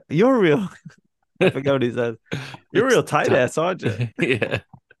 you're a real. I forget what he says. You're a It's real tight ass, aren't you? yeah.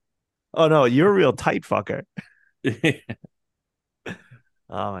 Oh no, you're a real tight fucker.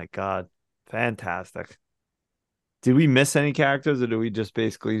 Oh my god, fantastic. Did we miss any characters, or do we just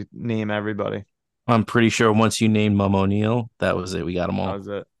basically name everybody? I'm pretty sure once you named Mom O'Neill, that was it. We got them That all. was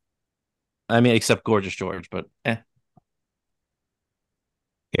it. I mean, except Gorgeous George, but Yeah,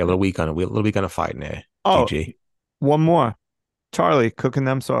 a little weak on a fight there, Oh, GG. one more. Charlie cooking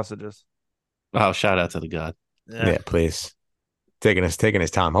them sausages. Oh, shout out to the god. Yeah, please. Taking his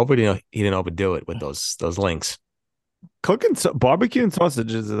time. Hopefully he didn't overdo it with those links. Cooking barbecue and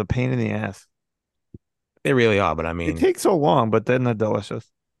sausages is a pain in the ass. They really are, but I It mean, takes so long, but then they're delicious.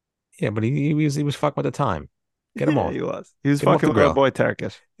 yeah, but he was fucking with the time. Get him Yeah, off. he was. He was Get him off fucking the with our grill. boy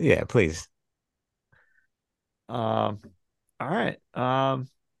Turkish. Yeah, please. All right.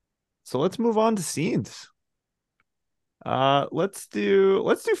 So let's move on to scenes. Let's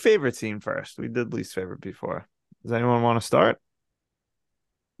do favorite scene first. We did least favorite before. Does anyone want to start?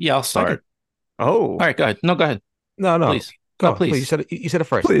 Yeah, I'll I start. could- Oh, All right, go ahead. No, go ahead. No, Please. go. No, please. You said it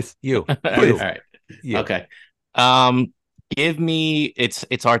first. please. You. All right, You. all right. You. Okay. Give me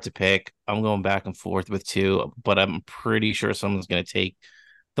it's hard to pick. I'm going back and forth with two, but I'm pretty sure someone's gonna take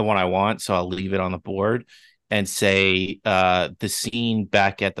the one I want, so I'll leave it on the board and say the scene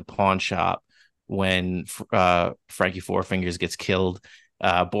back at the pawn shop when Frankie Four Fingers gets killed.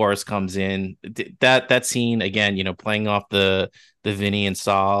 Boris comes in. That scene again, playing off the Vinny and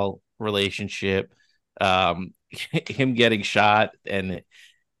Saul relationship, him getting shot and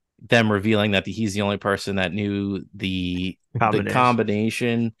them revealing that he's the only person that knew the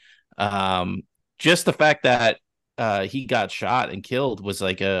combination. Just the fact that he got shot and killed was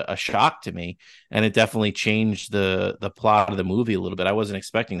like a shock to me, and it definitely changed the plot of the movie a little bit. I wasn't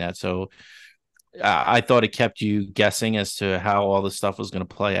expecting that, so I thought it kept you guessing as to how all this stuff was going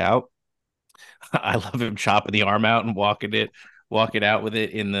to play out. I love him chopping the arm out and walking out with it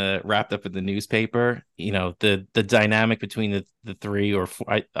in the wrapped up in the newspaper. The dynamic between the three or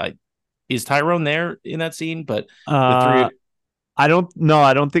four. I is Tyrone there in that scene, but the three. I don't know.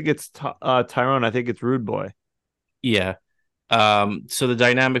 I don't think it's Tyrone. I think it's Rude Boy. Yeah. So the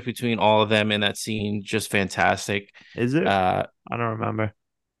dynamic between all of them in that scene just fantastic. Is it? I don't remember.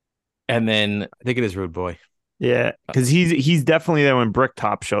 And then I think it is Rude Boy. Yeah, because he's definitely there when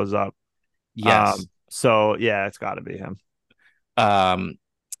Bricktop shows up. yes. So yeah, it's got to be him.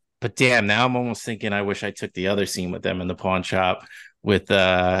 But damn, now I'm almost thinking I wish I took the other scene with them in the pawn shop with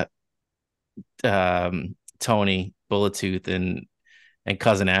Tony Bulletooth and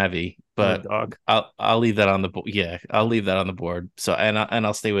cousin Abby. But dog. I'll leave that on the board. Yeah, I'll leave that on the board. So and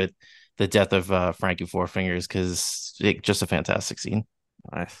I'll stay with the death of Frankie Four Fingers because it's just a fantastic scene.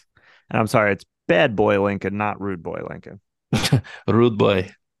 Nice. And I'm sorry, it's Bad Boy Lincoln, not Rude Boy Lincoln. Rude boy.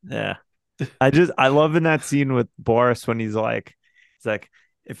 Yeah. I love in that scene with Boris when he's like,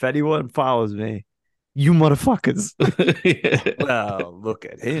 if anyone follows me, you motherfuckers. Well, look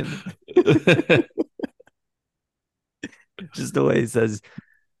at him. Just the way he says,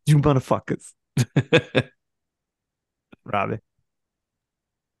 you motherfuckers. Robbie.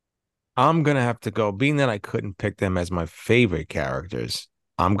 I'm gonna have to go, being that I couldn't pick them as my favorite characters,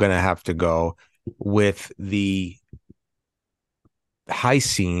 I'm gonna have to go with the high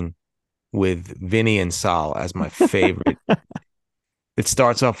scene with Vinny and Sal as my favorite. It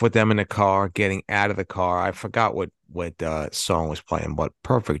starts off with them in the car, getting out of the car. I forgot what song was playing, but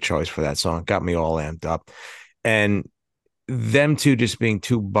perfect choice for that song. Got me all amped up. And them two just being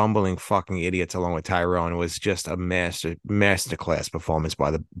two bumbling fucking idiots along with Tyrone was just a masterclass performance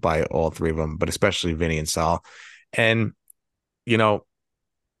by all three of them, but especially Vinny and Sal. And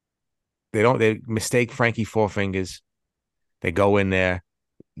they mistake Frankie Four Fingers. They go in there.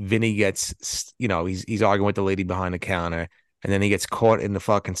 Vinny gets, he's arguing with the lady behind the counter. and then he gets caught in the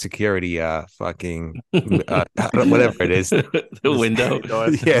fucking security whatever it is. The window.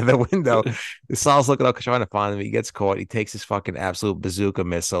 Yeah, the window. Sal's looking up trying to find him. He gets caught. He takes his fucking absolute bazooka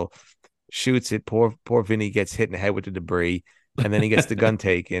missile, shoots it. Poor Vinny gets hit in the head with the debris, and then he gets the gun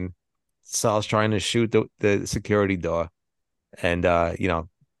taken. Sal's trying to shoot the security door, and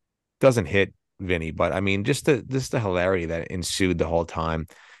doesn't hit Vinny. But I mean, just the hilarity that ensued the whole time.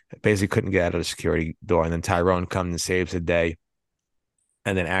 Basically couldn't get out of the security door, and then Tyrone comes and saves the day,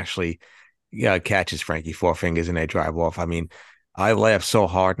 and then actually catches Frankie Four Fingers and they drive off. I mean, I laughed so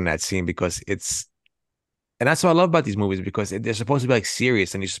hard in that scene because and that's what I love about these movies, because they're supposed to be like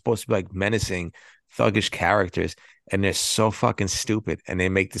serious and you're supposed to be like menacing, thuggish characters, and they're so fucking stupid and they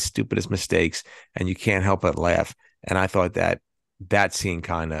make the stupidest mistakes and you can't help but laugh. And I thought that scene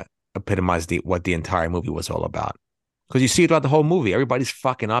kind of epitomized what the entire movie was all about. Because you see it throughout the whole movie. Everybody's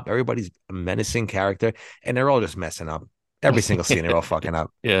fucking up. Everybody's a menacing character, and they're all just messing up. Every single scene, they're all fucking up.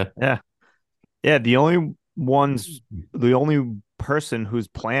 Yeah. Yeah. The only person whose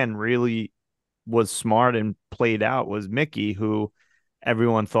plan really was smart and played out was Mickey, who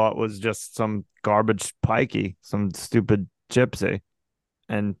everyone thought was just some garbage pikey, some stupid gypsy.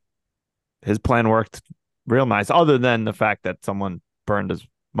 And his plan worked real nice, other than the fact that someone burned his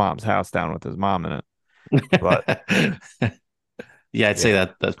mom's house down with his mom in it. But yeah, I'd say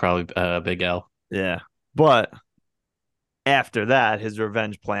that's probably a big L. Yeah. But after that, his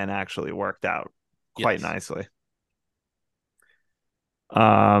revenge plan actually worked out quite nicely.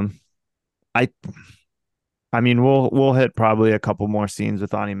 I mean, we'll hit probably a couple more scenes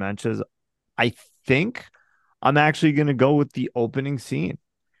with Ani Menches. I think I'm actually gonna go with the opening scene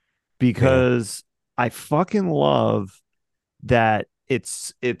because I fucking love that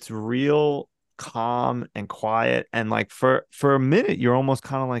it's real calm and quiet, and like for a minute you're almost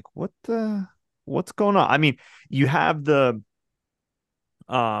kind of like, what's going on? I mean, you have the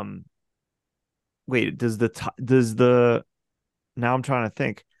wait, does the now I'm trying to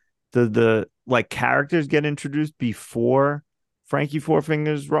think, the like characters get introduced before Frankie Four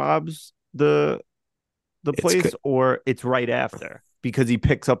Fingers robs the place, or it's right after because he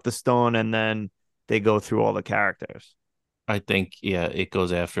picks up the stone and then they go through all the characters? I think it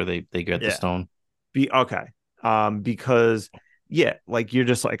goes after they get the stone. Okay. Because like you're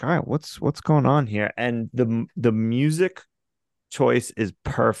just like, all right, what's going on here? And the music choice is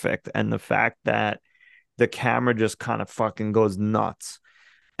perfect, and the fact that the camera just kind of fucking goes nuts,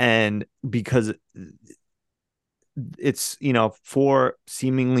 and because it's for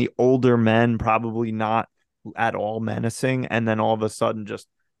seemingly older men, probably not at all menacing, and then all of a sudden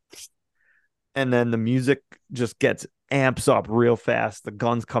and then the music just gets amps up real fast. The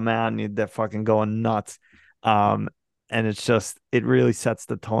guns come out and they're fucking going nuts. And it really sets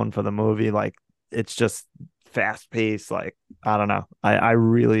the tone for the movie. Like, it's just fast paced. Like, I don't know. I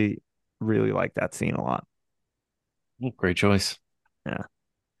really, really like that scene a lot. Great choice. Yeah.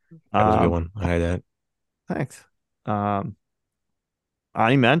 That was a good one. I had that. Thanks. Ani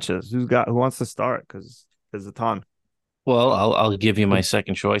Menches, who wants to start? Because there's a ton. Well, I'll give you my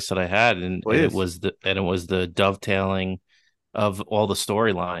second choice that I had, and Please. it was the dovetailing of all the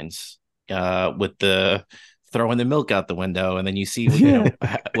storylines, with the throwing the milk out the window, and then you see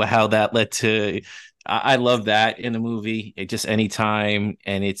how that led to. I love that in the movie. It just anytime,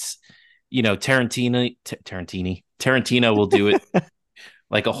 and it's Tarantino will do it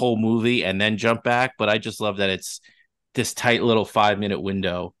like a whole movie and then jump back, but I just love that it's this tight little 5-minute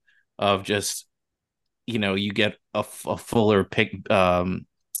window of just. You get a fuller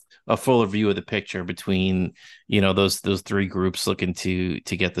a fuller view of the picture between those three groups looking to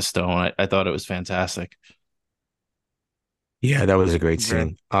get the stone. I thought it was fantastic. Yeah, that was a great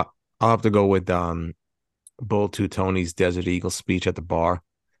scene. I'll have to go with Bull to Tony's Desert Eagle speech at the bar.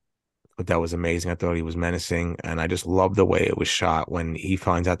 But that was amazing. I thought he was menacing, and I just love the way it was shot when he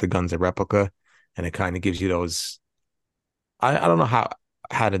finds out the gun's a replica, and it kind of gives you those. I don't know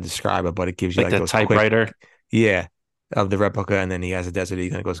how to describe it, but it gives you like the those typewriter, of the replica, and then he has a Desert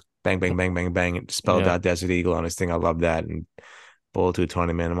Eagle, and it goes bang, bang, bang, bang, bang, and spelled out Desert Eagle on his thing. I love that. And Bull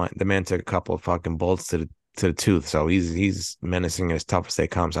 220, man, the man took a couple of fucking bolts to the tooth, so he's menacing as tough as they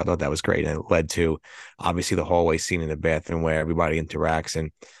come. So I thought that was great, and it led to obviously the hallway scene in the bathroom where everybody interacts,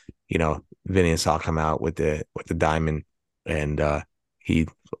 and Vinny and Sal come out with the diamond, and he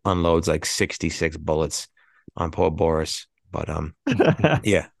unloads like 66 bullets on poor Boris. But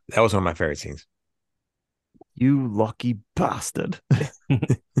yeah, that was one of my favorite scenes. You lucky bastard.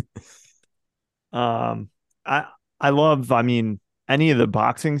 I love, I mean, any of the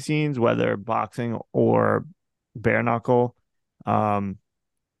boxing scenes, whether boxing or bare knuckle,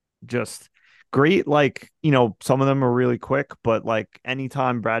 just great. Like, you know, some of them are really quick, but like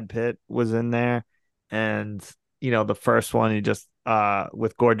anytime Brad Pitt was in there, and you know, the first one, he just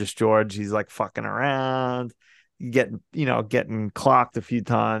with Gorgeous George, he's like fucking around, getting clocked a few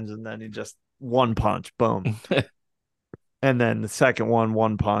times, and then he just one punch, boom. And then the second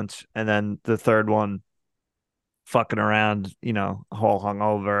one punch, and then the third one fucking around, you know, whole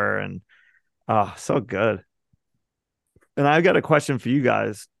hungover, and so good. And I've got a question for you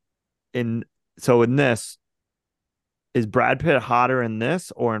guys. In So in this, is Brad Pitt hotter in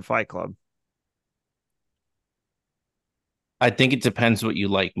this or in Fight Club? I think it depends what you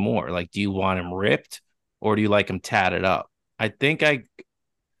like more. Like, do you want him ripped or do you like him tatted up? I think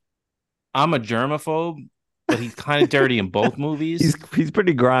I'm a germaphobe, but he's kind of dirty in both movies. He's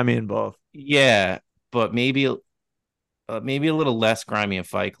pretty grimy in both. Yeah, but maybe a little less grimy in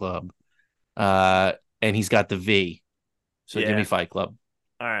Fight Club. And he's got the V. So give me Yeah. Fight Club.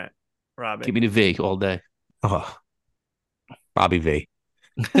 All right, Robbie. Give me the V all day. Oh, Bobby V.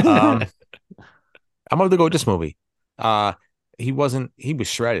 Um, I'm going to go with this movie. He was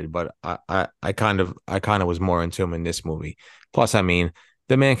shredded, but I kind of was more into him in this movie. Plus, I mean,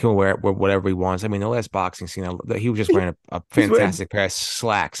 the man can wear whatever he wants. I mean, the last boxing scene, he was just wearing a fantastic pair of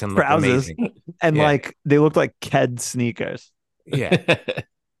slacks and looked Trousers. amazing. And Yeah. like they look like Ked sneakers. Yeah.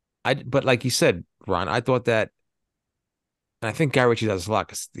 But like you said, Ron, I thought that, and I think Guy Ritchie does a lot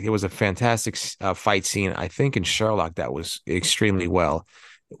because it was a fantastic fight scene. I think in Sherlock that was extremely well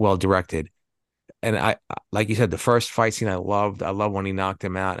directed. And like you said, the first fight scene I loved. I love when he knocked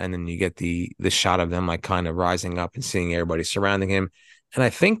him out, and then you get the shot of them like kind of rising up and seeing everybody surrounding him. And I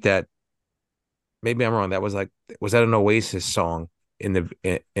think that maybe I'm wrong. Was that an Oasis song in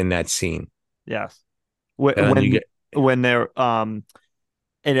that scene? Yes. And then you get When they're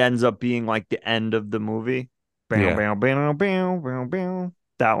it ends up being like the end of the movie. Yeah. Bam, bam, bam, bam, bam, bam.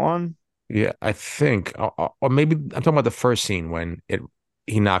 That one. Yeah, I think, or maybe I'm talking about the first scene when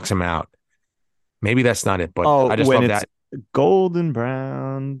he knocks him out. Maybe that's not it, but Oh, I just when love it's that. golden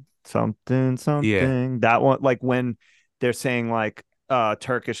brown, something, Yeah, something. That one, like when they're saying like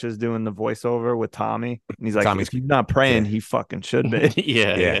Turkish is doing the voiceover with Tommy, and he's like, Tommy's. if he's not praying, Yeah, he fucking should be.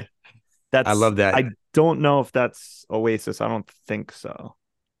 Yeah, yeah, yeah. I That's love that. I don't know if that's Oasis. I don't think so.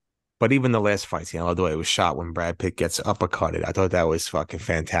 But even the last fight scene, I love the way it was shot when Brad Pitt gets uppercutted. I thought that was fucking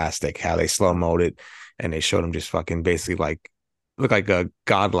fantastic. How they slow moed it and they showed him just fucking basically like look like a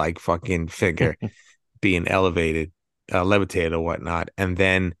godlike fucking figure being elevated, levitated or whatnot, and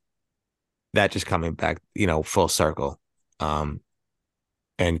then that just coming back, full circle, and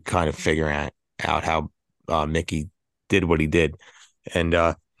kind of figuring out how Mickey did what he did, and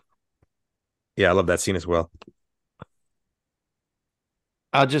yeah, I love that scene as well.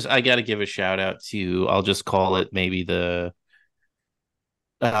 I gotta give a shout out to, I'll just call it maybe the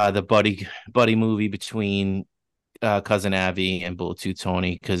buddy movie between cousin Abby and Bullet 2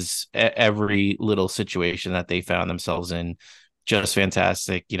 Tony, because every little situation that they found themselves in, just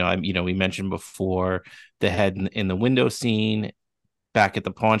fantastic. We mentioned before the head in the window scene back at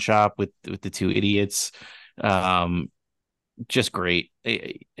the pawn shop with the two idiots. Just great.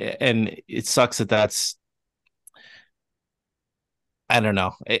 And it sucks that's, I don't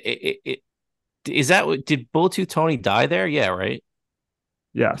know. Is that what did Bullet 2 Tony die there? Yeah, right.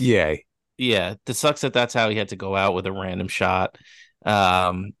 Yes. Yeah, Yeah, it sucks that's how he had to go out with a random shot.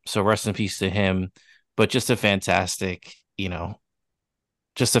 So rest in peace to him. But just a fantastic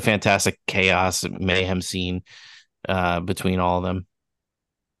chaos mayhem scene between all of them.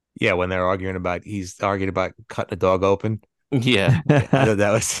 yeah. When he's arguing about cutting a dog open. Yeah. I thought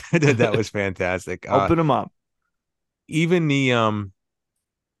that was fantastic. Open them up. Even the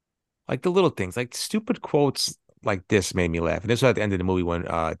like the little things, like stupid quotes like this made me laugh. And this was at the end of the movie when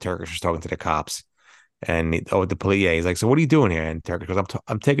Turkish was talking to the cops, and the police. Yeah, he's like, "So what are you doing here?" And Turkish goes,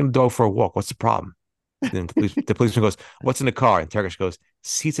 "I'm taking the dog for a walk. What's the problem?" And the policeman goes, "What's in the car?" And Turkish goes,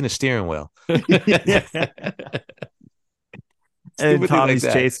 "Seats in the steering wheel." And Stupid thing like Tommy's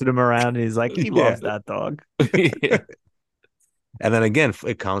that. chasing him around, and he's like, he Yeah. loves that dog. Yeah. And then again,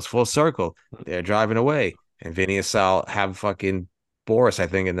 it comes full circle. They're driving away, and Vinny and Sal have fucking Boris, I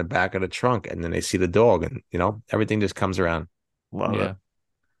think, in the back of the trunk, and then they see the dog, and everything just comes around. Love Yeah. it.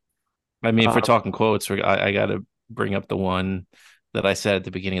 I mean, if we're talking quotes, I got to bring up the one that I said at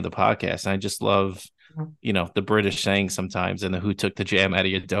the beginning of the podcast. And I just love, the British saying sometimes, and the "Who took the jam out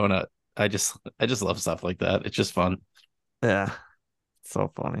of your donut." I just love stuff like that. It's just fun. Yeah.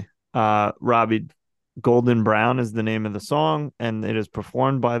 So funny. Robbie, Golden Brown is the name of the song, and it is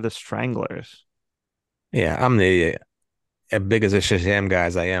performed by the Stranglers. Yeah, I'm as big as a Shazam guy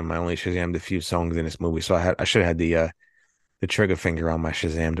as I am. I only Shazammed a few songs in this movie, so I should have had the trigger finger on my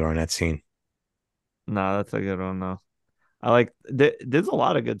Shazam during that scene. No, that's a good one though. There's a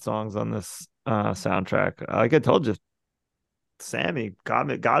lot of good songs on this soundtrack. Like I told you, Sammy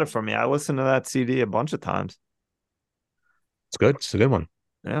got it from me. I listened to that CD a bunch of times. It's good. It's a good one.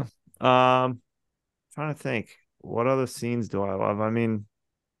 Yeah. Trying to think, what other scenes do I love? I mean,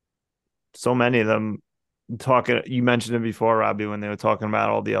 so many of them. Talking, you mentioned it before, Robbie, when they were talking about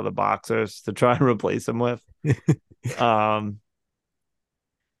all the other boxers to try and replace him with. Um,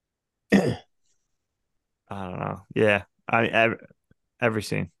 I don't know. Yeah, every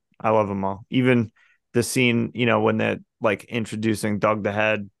scene, I love them all. Even the scene, when they're like introducing Doug the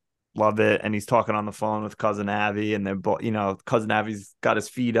Head, love it. And he's talking on the phone with cousin Abby, and they're both, cousin Abby's got his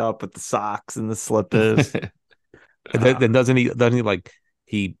feet up with the socks and the slippers. Then doesn't he like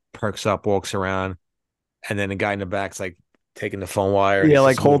he perks up, walks around, and then the guy in the back's like taking the phone wire and Yeah, he's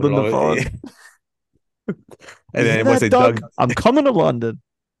like just moving holding the it phone. over. And Isn't then what's that it, Doug? Doug? I'm coming to London.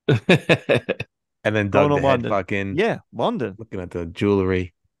 And then Going Doug to the Head London. fucking Yeah, London. looking at the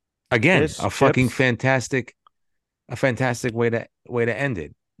jewelry. Again, Fish, a fucking chips. fantastic way to end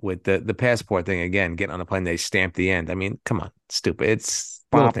it with the passport thing again. Getting on the plane, they stamp the end. I mean, come on, stupid. It's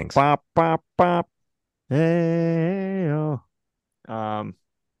little Bop, things. bop, bop, bop. Hey, oh. Um,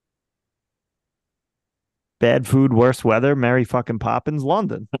 Bad food, worse weather. Mary fucking Poppins,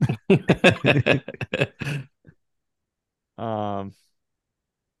 London. Um,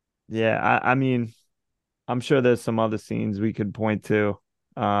 yeah, I mean, I'm sure there's some other scenes we could point to.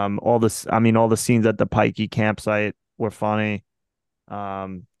 All the scenes at the Pikey campsite were funny.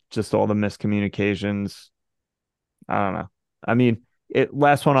 Just all the miscommunications. I don't know. I mean,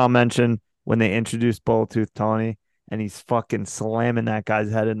 last one I'll mention when they introduced Bulletooth Tony and he's fucking slamming that guy's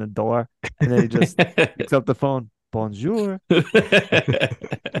head in the door, and then he just picks up the phone. Bonjour.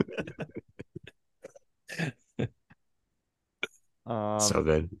 So Um,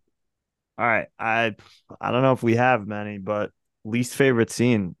 good. all right. I don't know if we have many, but least favorite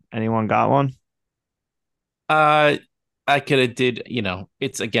scene. Anyone got one? uh, I could have did,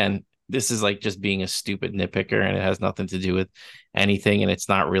 it's again, this is like just being a stupid nitpicker and it has nothing to do with anything and it's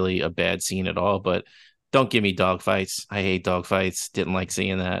not really a bad scene at all, but don't give me dog fights. I hate dog fights. Didn't like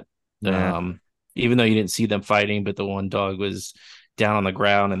seeing that. Yeah. Um, Even though you didn't see them fighting, but the one dog was down on the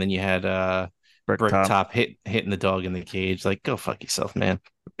ground and then you had Brick Brick top. Top hitting the dog in the cage. Like, go fuck yourself, man.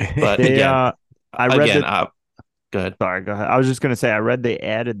 But They again, I read again, that go ahead. Sorry, go ahead. I was just gonna say I read they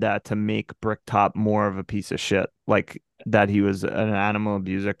added that to make Bricktop more of a piece of shit, like that he was an animal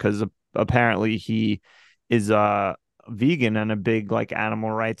abuser, because apparently he is a vegan and a big like animal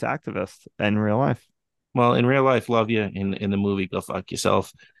rights activist in real life. Well, in real life, love you. In the movie, go fuck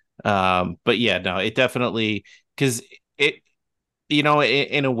yourself. But yeah, no, it definitely because it, in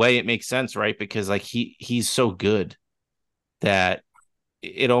a way, it makes sense, right? Because like he's so good that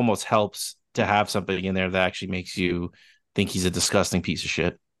it almost helps to have something in there that actually makes you think he's a disgusting piece of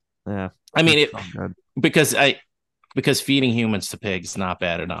shit. Yeah, I mean, it's it so good. because feeding humans to pigs not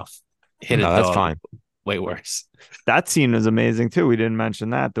bad enough. Hit a No, that's dog, fine. way worse. That scene was amazing too. We didn't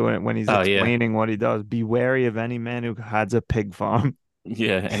mention that doing when he's Oh yeah, explaining what he does. Be wary of any man who has a pig farm.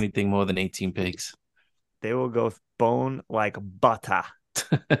 yeah. Anything more than 18 pigs. They will go bone like butter.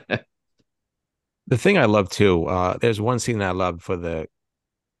 The thing I love too, there's one scene that I love for the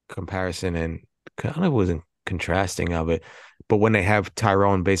comparison and kind of wasn't contrasting of it, but when they have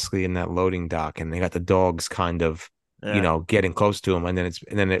Tyrone basically in that loading dock and they got the dogs kind of, Yeah. getting close to him, and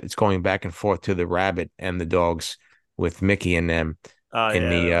then it's going back and forth to the rabbit and the dogs with Mickey and them Oh in yeah,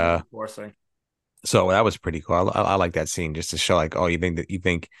 the that was forcing. so that was pretty cool. I like that scene just to show like, oh, you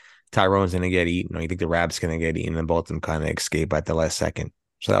think Tyrone's gonna get eaten, or you think the rabbit's gonna get eaten, and both of them kind of escape at the last second.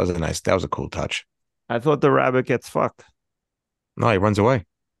 So that was a cool touch. I thought the rabbit gets fucked. No, he runs away.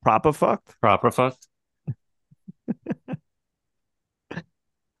 Proper fucked. Proper fuck.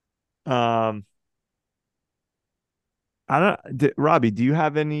 Um, I don't, Robbie, do you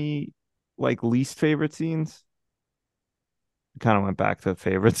have any like least favorite scenes? Kind of went back to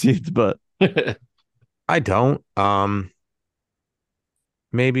favorite scenes, but I don't.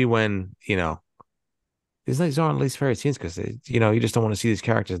 Maybe when these aren't least favorite scenes because you just don't want to see these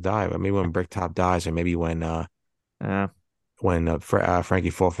characters die. But maybe when Bricktop dies, or maybe yeah, Frankie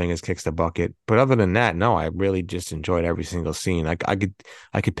Four Fingers kicks the bucket. But other than that, no, I really just enjoyed every single scene. I could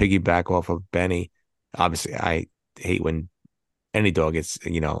piggyback off of Benny. Obviously, I hate when any dog gets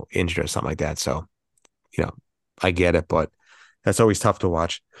injured or something like that. So you know, I get it, but that's always tough to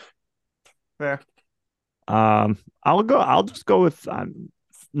watch. fair. I'll just go with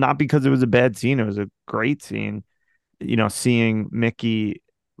not because it was a bad scene. It was a great scene. Seeing Mickey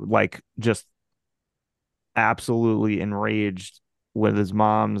like just absolutely enraged with his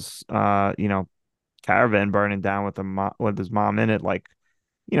mom's caravan burning down with his mom in it. Like,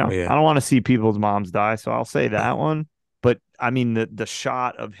 Oh yeah. I don't want to see people's moms die, so I'll say that one. But I mean, the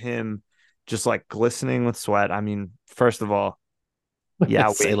shot of him just like glistening with sweat. I mean, first of all, yeah,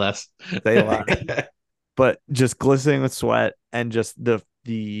 Say less. say less. But just glistening with sweat and just the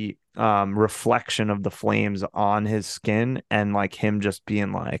reflection of the flames on his skin and like him just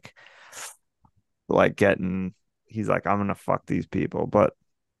being like getting he's like, I'm gonna fuck these people. But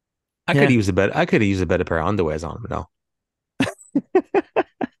I could yeah, have used a better. I could have used a better pair of underwears on him. No,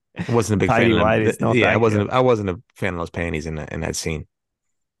 I wasn't a big fan tidy of them. whities, no Yeah, I thank you. wasn't. I wasn't a fan of those panties in that scene.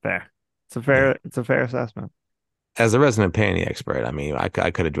 Fair. Yeah. It's a fair assessment. As a resident panty expert, I mean, I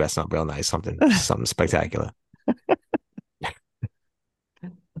could have dressed up real nice, something spectacular.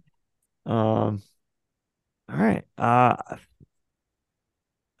 All right.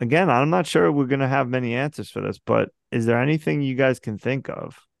 Again, I'm not sure we're gonna have many answers for this, but is there anything you guys can think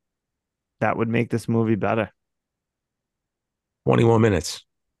of that would make this movie better? 20 more minutes.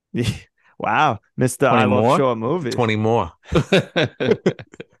 Wow, Mr. I 20 Love more? Short Movies. 20 more.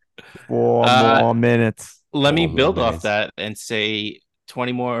 4 uh, more minutes. let me 4 more build off minutes. that and say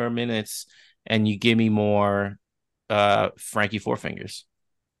 20 more minutes, and you give me more Frankie Four Fingers,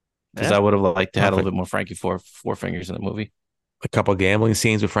 because Yeah. I would have liked to have a Perfect. little bit more Frankie Four Fingers in the movie. A couple gambling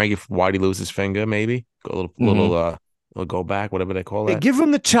scenes with Frankie. Why'd he lose his finger? Maybe a little go back, whatever they call Hey, that. give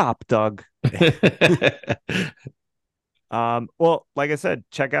him the chop, Doug. Well, like I said,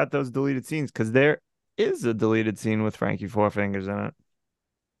 check out those deleted scenes because there is a deleted scene with Frankie Four Fingers in it.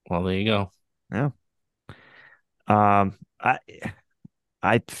 Well, there you go. Yeah. Um,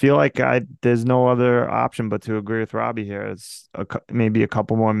 I feel like there's no other option but to agree with Robbie here. It's maybe a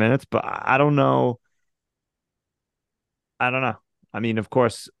couple more minutes, but I don't know. I don't know. I mean, of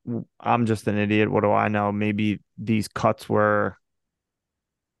course, I'm just an idiot. What do I know? Maybe these cuts were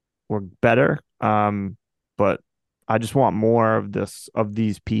better. But I just want more of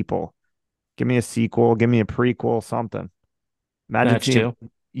these people. Give me a sequel, give me a prequel, something. Imagine Snatch seeing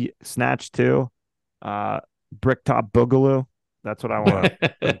too. Snatch 2, Bricktop Boogaloo. That's what I want.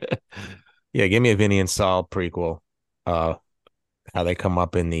 Yeah, give me a Vinny and Saul prequel. How they come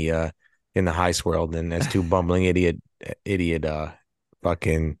up in the heist world and as two bumbling idiot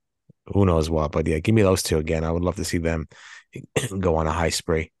fucking who knows what. But yeah, give me those two again. I would love to see them go on a heist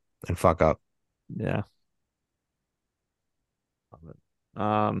spree and fuck up. Yeah.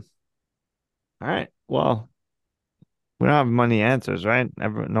 Um, all right. Well, we don't have many answers, right?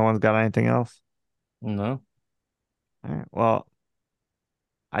 No one's got anything else. No. All right. Well,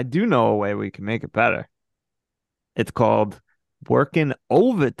 I do know a way we can make it better. It's called Working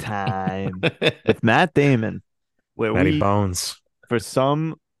Overtime with Matt Damon, where Matty we, Bones. for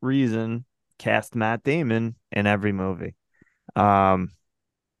some reason, cast Matt Damon in every movie. Um,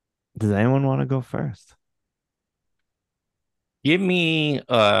 does anyone want to go first? Give me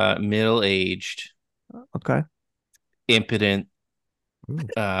middle-aged, Okay. impotent,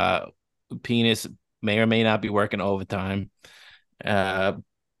 Ooh. penis, may or may not be working overtime,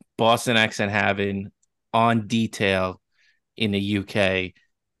 Boston accent having, on detail in the UK.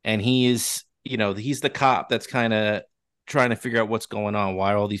 And he is, he's the cop that's kind of trying to figure out what's going on.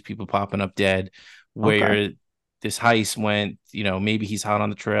 Why are all these people popping up dead? Okay. Where this heist went, maybe he's hot on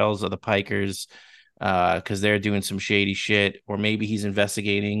the trails of the Pikers because they're doing some shady shit, or maybe he's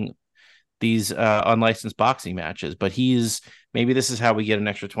investigating these unlicensed boxing matches. But maybe this is how we get an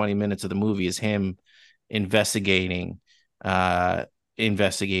extra 20 minutes of the movie, is him investigating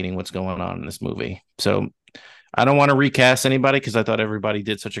what's going on in this movie. So I don't want to recast anybody because I thought everybody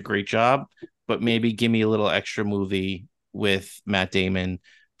did such a great job, but maybe give me a little extra movie with Matt Damon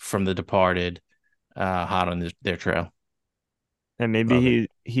from The Departed, hot on their trail. And Love maybe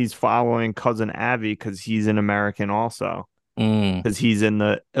it. he's following cousin Avi because he's an American also, Mm, because he's in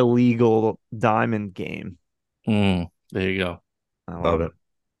the illegal diamond game. there you go. I Love love it. it.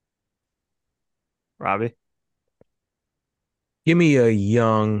 Robbie? Give me a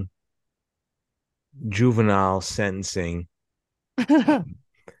young juvenile sentencing.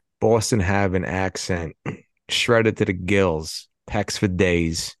 Boston having accent, shredded to the gills, pecs for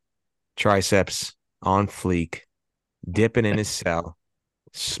days, triceps on fleek, dipping in his cell,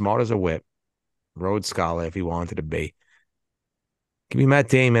 smart as a whip, Rhodes Scholar if he wanted to be. Give me Matt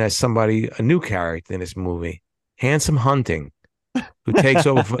Damon as a new character in this movie, handsome hunting, who takes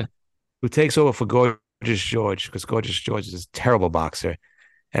over for Gorgeous George, because Gorgeous George is a terrible boxer,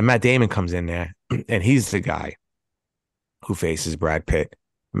 and Matt Damon comes in there, and he's the guy who faces Brad Pitt.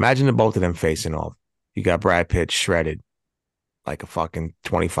 Imagine the both of them facing off. You got Brad Pitt shredded like a fucking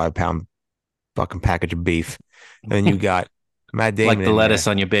 25-pound fucking package of beef. And then you got Matt Damon Like the in lettuce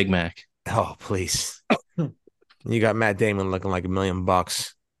there. on your Big Mac. Oh, please. You got Matt Damon looking like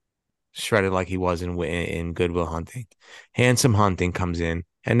 $1,000,000, shredded like he was in Good Will Hunting. Handsome Hunting comes in,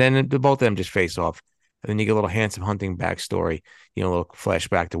 and then the both of them just face off. And then you get a little Handsome Hunting backstory, a little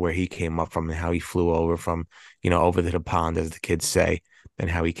flashback to where he came up from and how he flew over from, over to the pond, as the kids say, and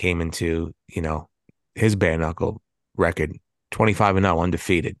how he came into, his bare knuckle record, 25-0,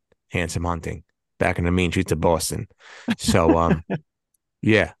 undefeated, Handsome Hunting, back in the mean streets of Boston. So,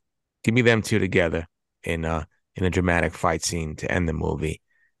 yeah, give me them two together in a dramatic fight scene to end the movie.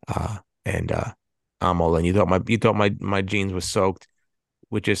 And I'm all in. You thought my jeans were soaked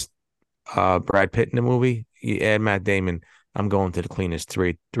with just Brad Pitt in the movie? You add Matt Damon, I'm going to the cleaners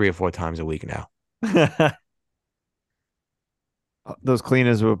three or four times a week now. Those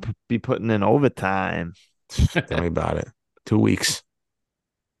cleaners will be putting in overtime. Tell me about it. 2 weeks.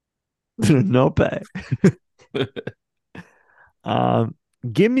 No pay.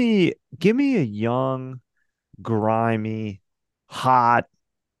 Give me a young, grimy, hot,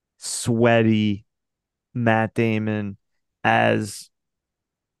 sweaty Matt Damon as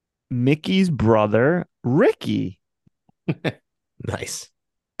Mickey's brother, Ricky. Nice.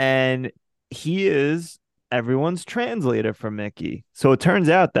 And he is everyone's translator for Mickey. So it turns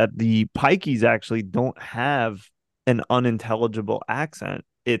out that the Pikeys actually don't have an unintelligible accent.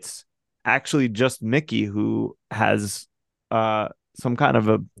 It's actually just Mickey who has some kind of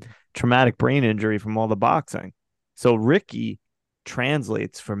a traumatic brain injury from all the boxing. So Ricky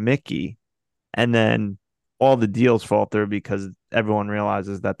translates for Mickey, and then all the deals fall through because everyone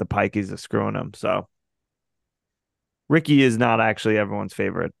realizes that the Pikeys are screwing him. So Ricky is not actually everyone's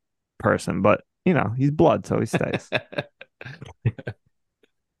favorite person, but he's blood, so he stays.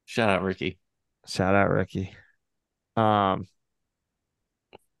 Shout out, Ricky. Shout out, Ricky. What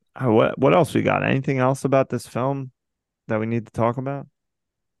else we got? Anything else about this film that we need to talk about?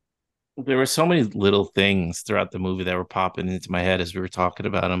 There were so many little things throughout the movie that were popping into my head as we were talking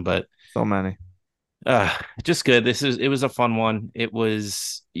about them, but So many. just good. It was a fun one. It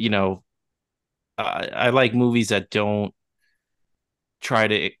was, I like movies that don't try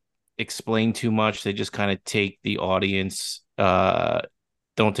to explain too much. They just kind of take the audience,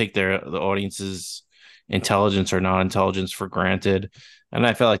 don't take the audience's intelligence or non-intelligence for granted. And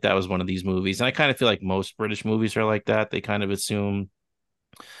I felt like that was one of these movies. And I kind of feel like most British movies are like that. They kind of assume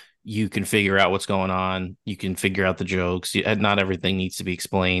you can figure out what's going on. You can figure out the jokes. Not everything needs to be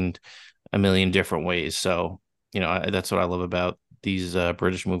explained a million different ways. So, that's what I love about these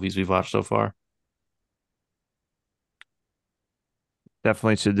British movies we've watched so far.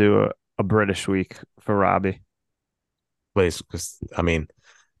 Definitely should do a British week for Robbie. Please, because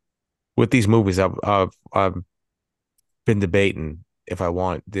with these movies, I've been debating if I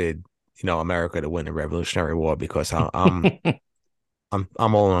wanted, America to win the Revolutionary War, because I'm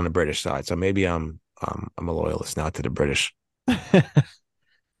I'm all on the British side. So maybe I'm a loyalist now to the British.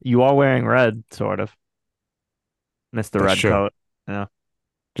 You are wearing red, sort of. Mr. That's true. Redcoat. Yeah.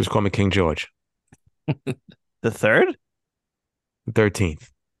 Just call me King George. The third? 13th.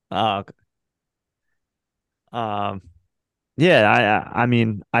 Oh, okay.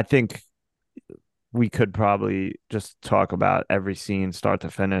 Yeah, I think we could probably just talk about every scene start to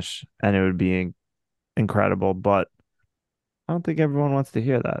finish and it would be incredible, but I don't think everyone wants to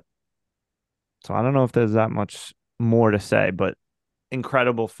hear that. So I don't know if there's that much more to say, but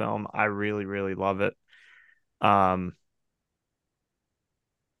incredible film. I really, really love it. Yeah,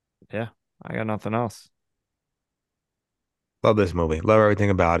 I got nothing else. Love this movie. Love everything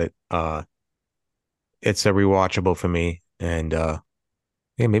about it. It's a rewatchable for me, and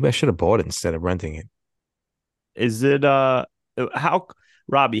yeah, maybe I should have bought it instead of renting it. Is it how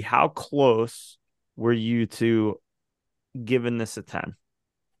Robbie, how close were you to giving this a 10?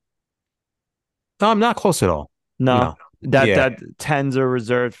 No, I'm not close at all. No. Yeah. That tens are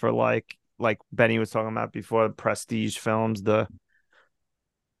reserved for like Benny was talking about before, prestige films, the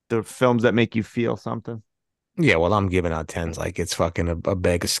films that make you feel something. Yeah, well, I'm giving out tens like it's fucking a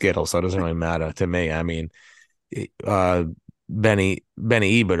bag of Skittles, so it doesn't really matter to me. Benny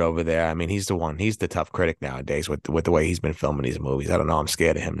Ebert over there, he's the one. He's the tough critic nowadays with the way he's been filming these movies. I don't know. I'm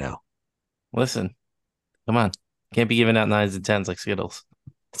scared of him now. Listen, come on. Can't be giving out 9s and 10s like Skittles.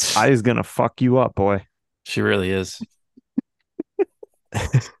 I is gonna fuck you up, boy. She really is.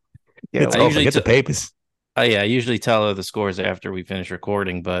 Yeah, it's over. Get the papers. Oh yeah, I usually tell her the scores after we finish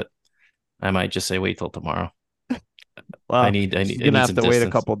recording, but I might just say wait till tomorrow. Well, I need gonna have to wait a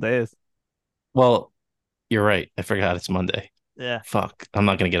couple days. Well, you're right. I forgot it's Monday. Yeah. Fuck. I'm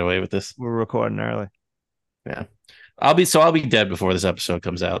not gonna get away with this. We're recording early. Yeah. I'll be dead before this episode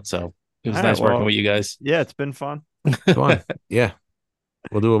comes out. So it was nice working with you guys. Yeah, it's been fun. Fun. Yeah.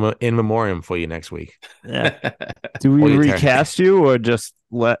 We'll do an in memoriam for you next week. Yeah. Do we Or your recast you or just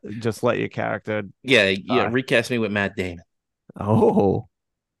let your character? Yeah. Recast me with Matt Damon. Oh,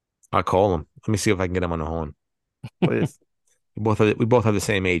 I'll call him. Let me see if I can get him on the horn. please. We both have the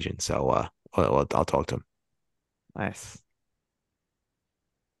same agent, so I'll talk to him. Nice.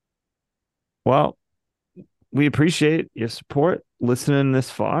 Well, we appreciate your support listening this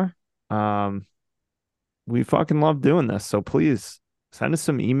far. We fucking love doing this. So please send us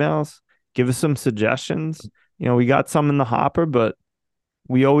some emails, give us some suggestions. We got some in the hopper, but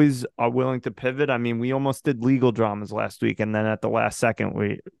we always are willing to pivot. I mean, we almost did legal dramas last week, and then at the last second,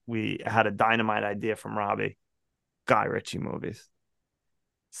 we had a dynamite idea from Robbie, Guy Ritchie movies.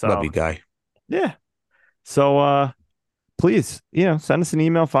 So Love you, Guy. yeah. So please, send us an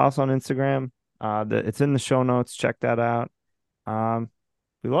email, follow us on Instagram. It's in the show notes. Check that out.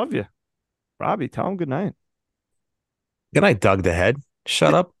 We love you. Robbie, tell him good night. Good night, Doug the Head.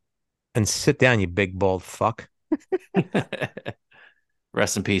 Shut up and sit down, you big bald fuck.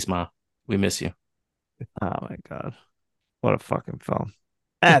 Rest in peace, Ma. We miss you. Oh my God. What a fucking film.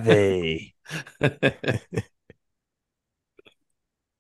 Abby.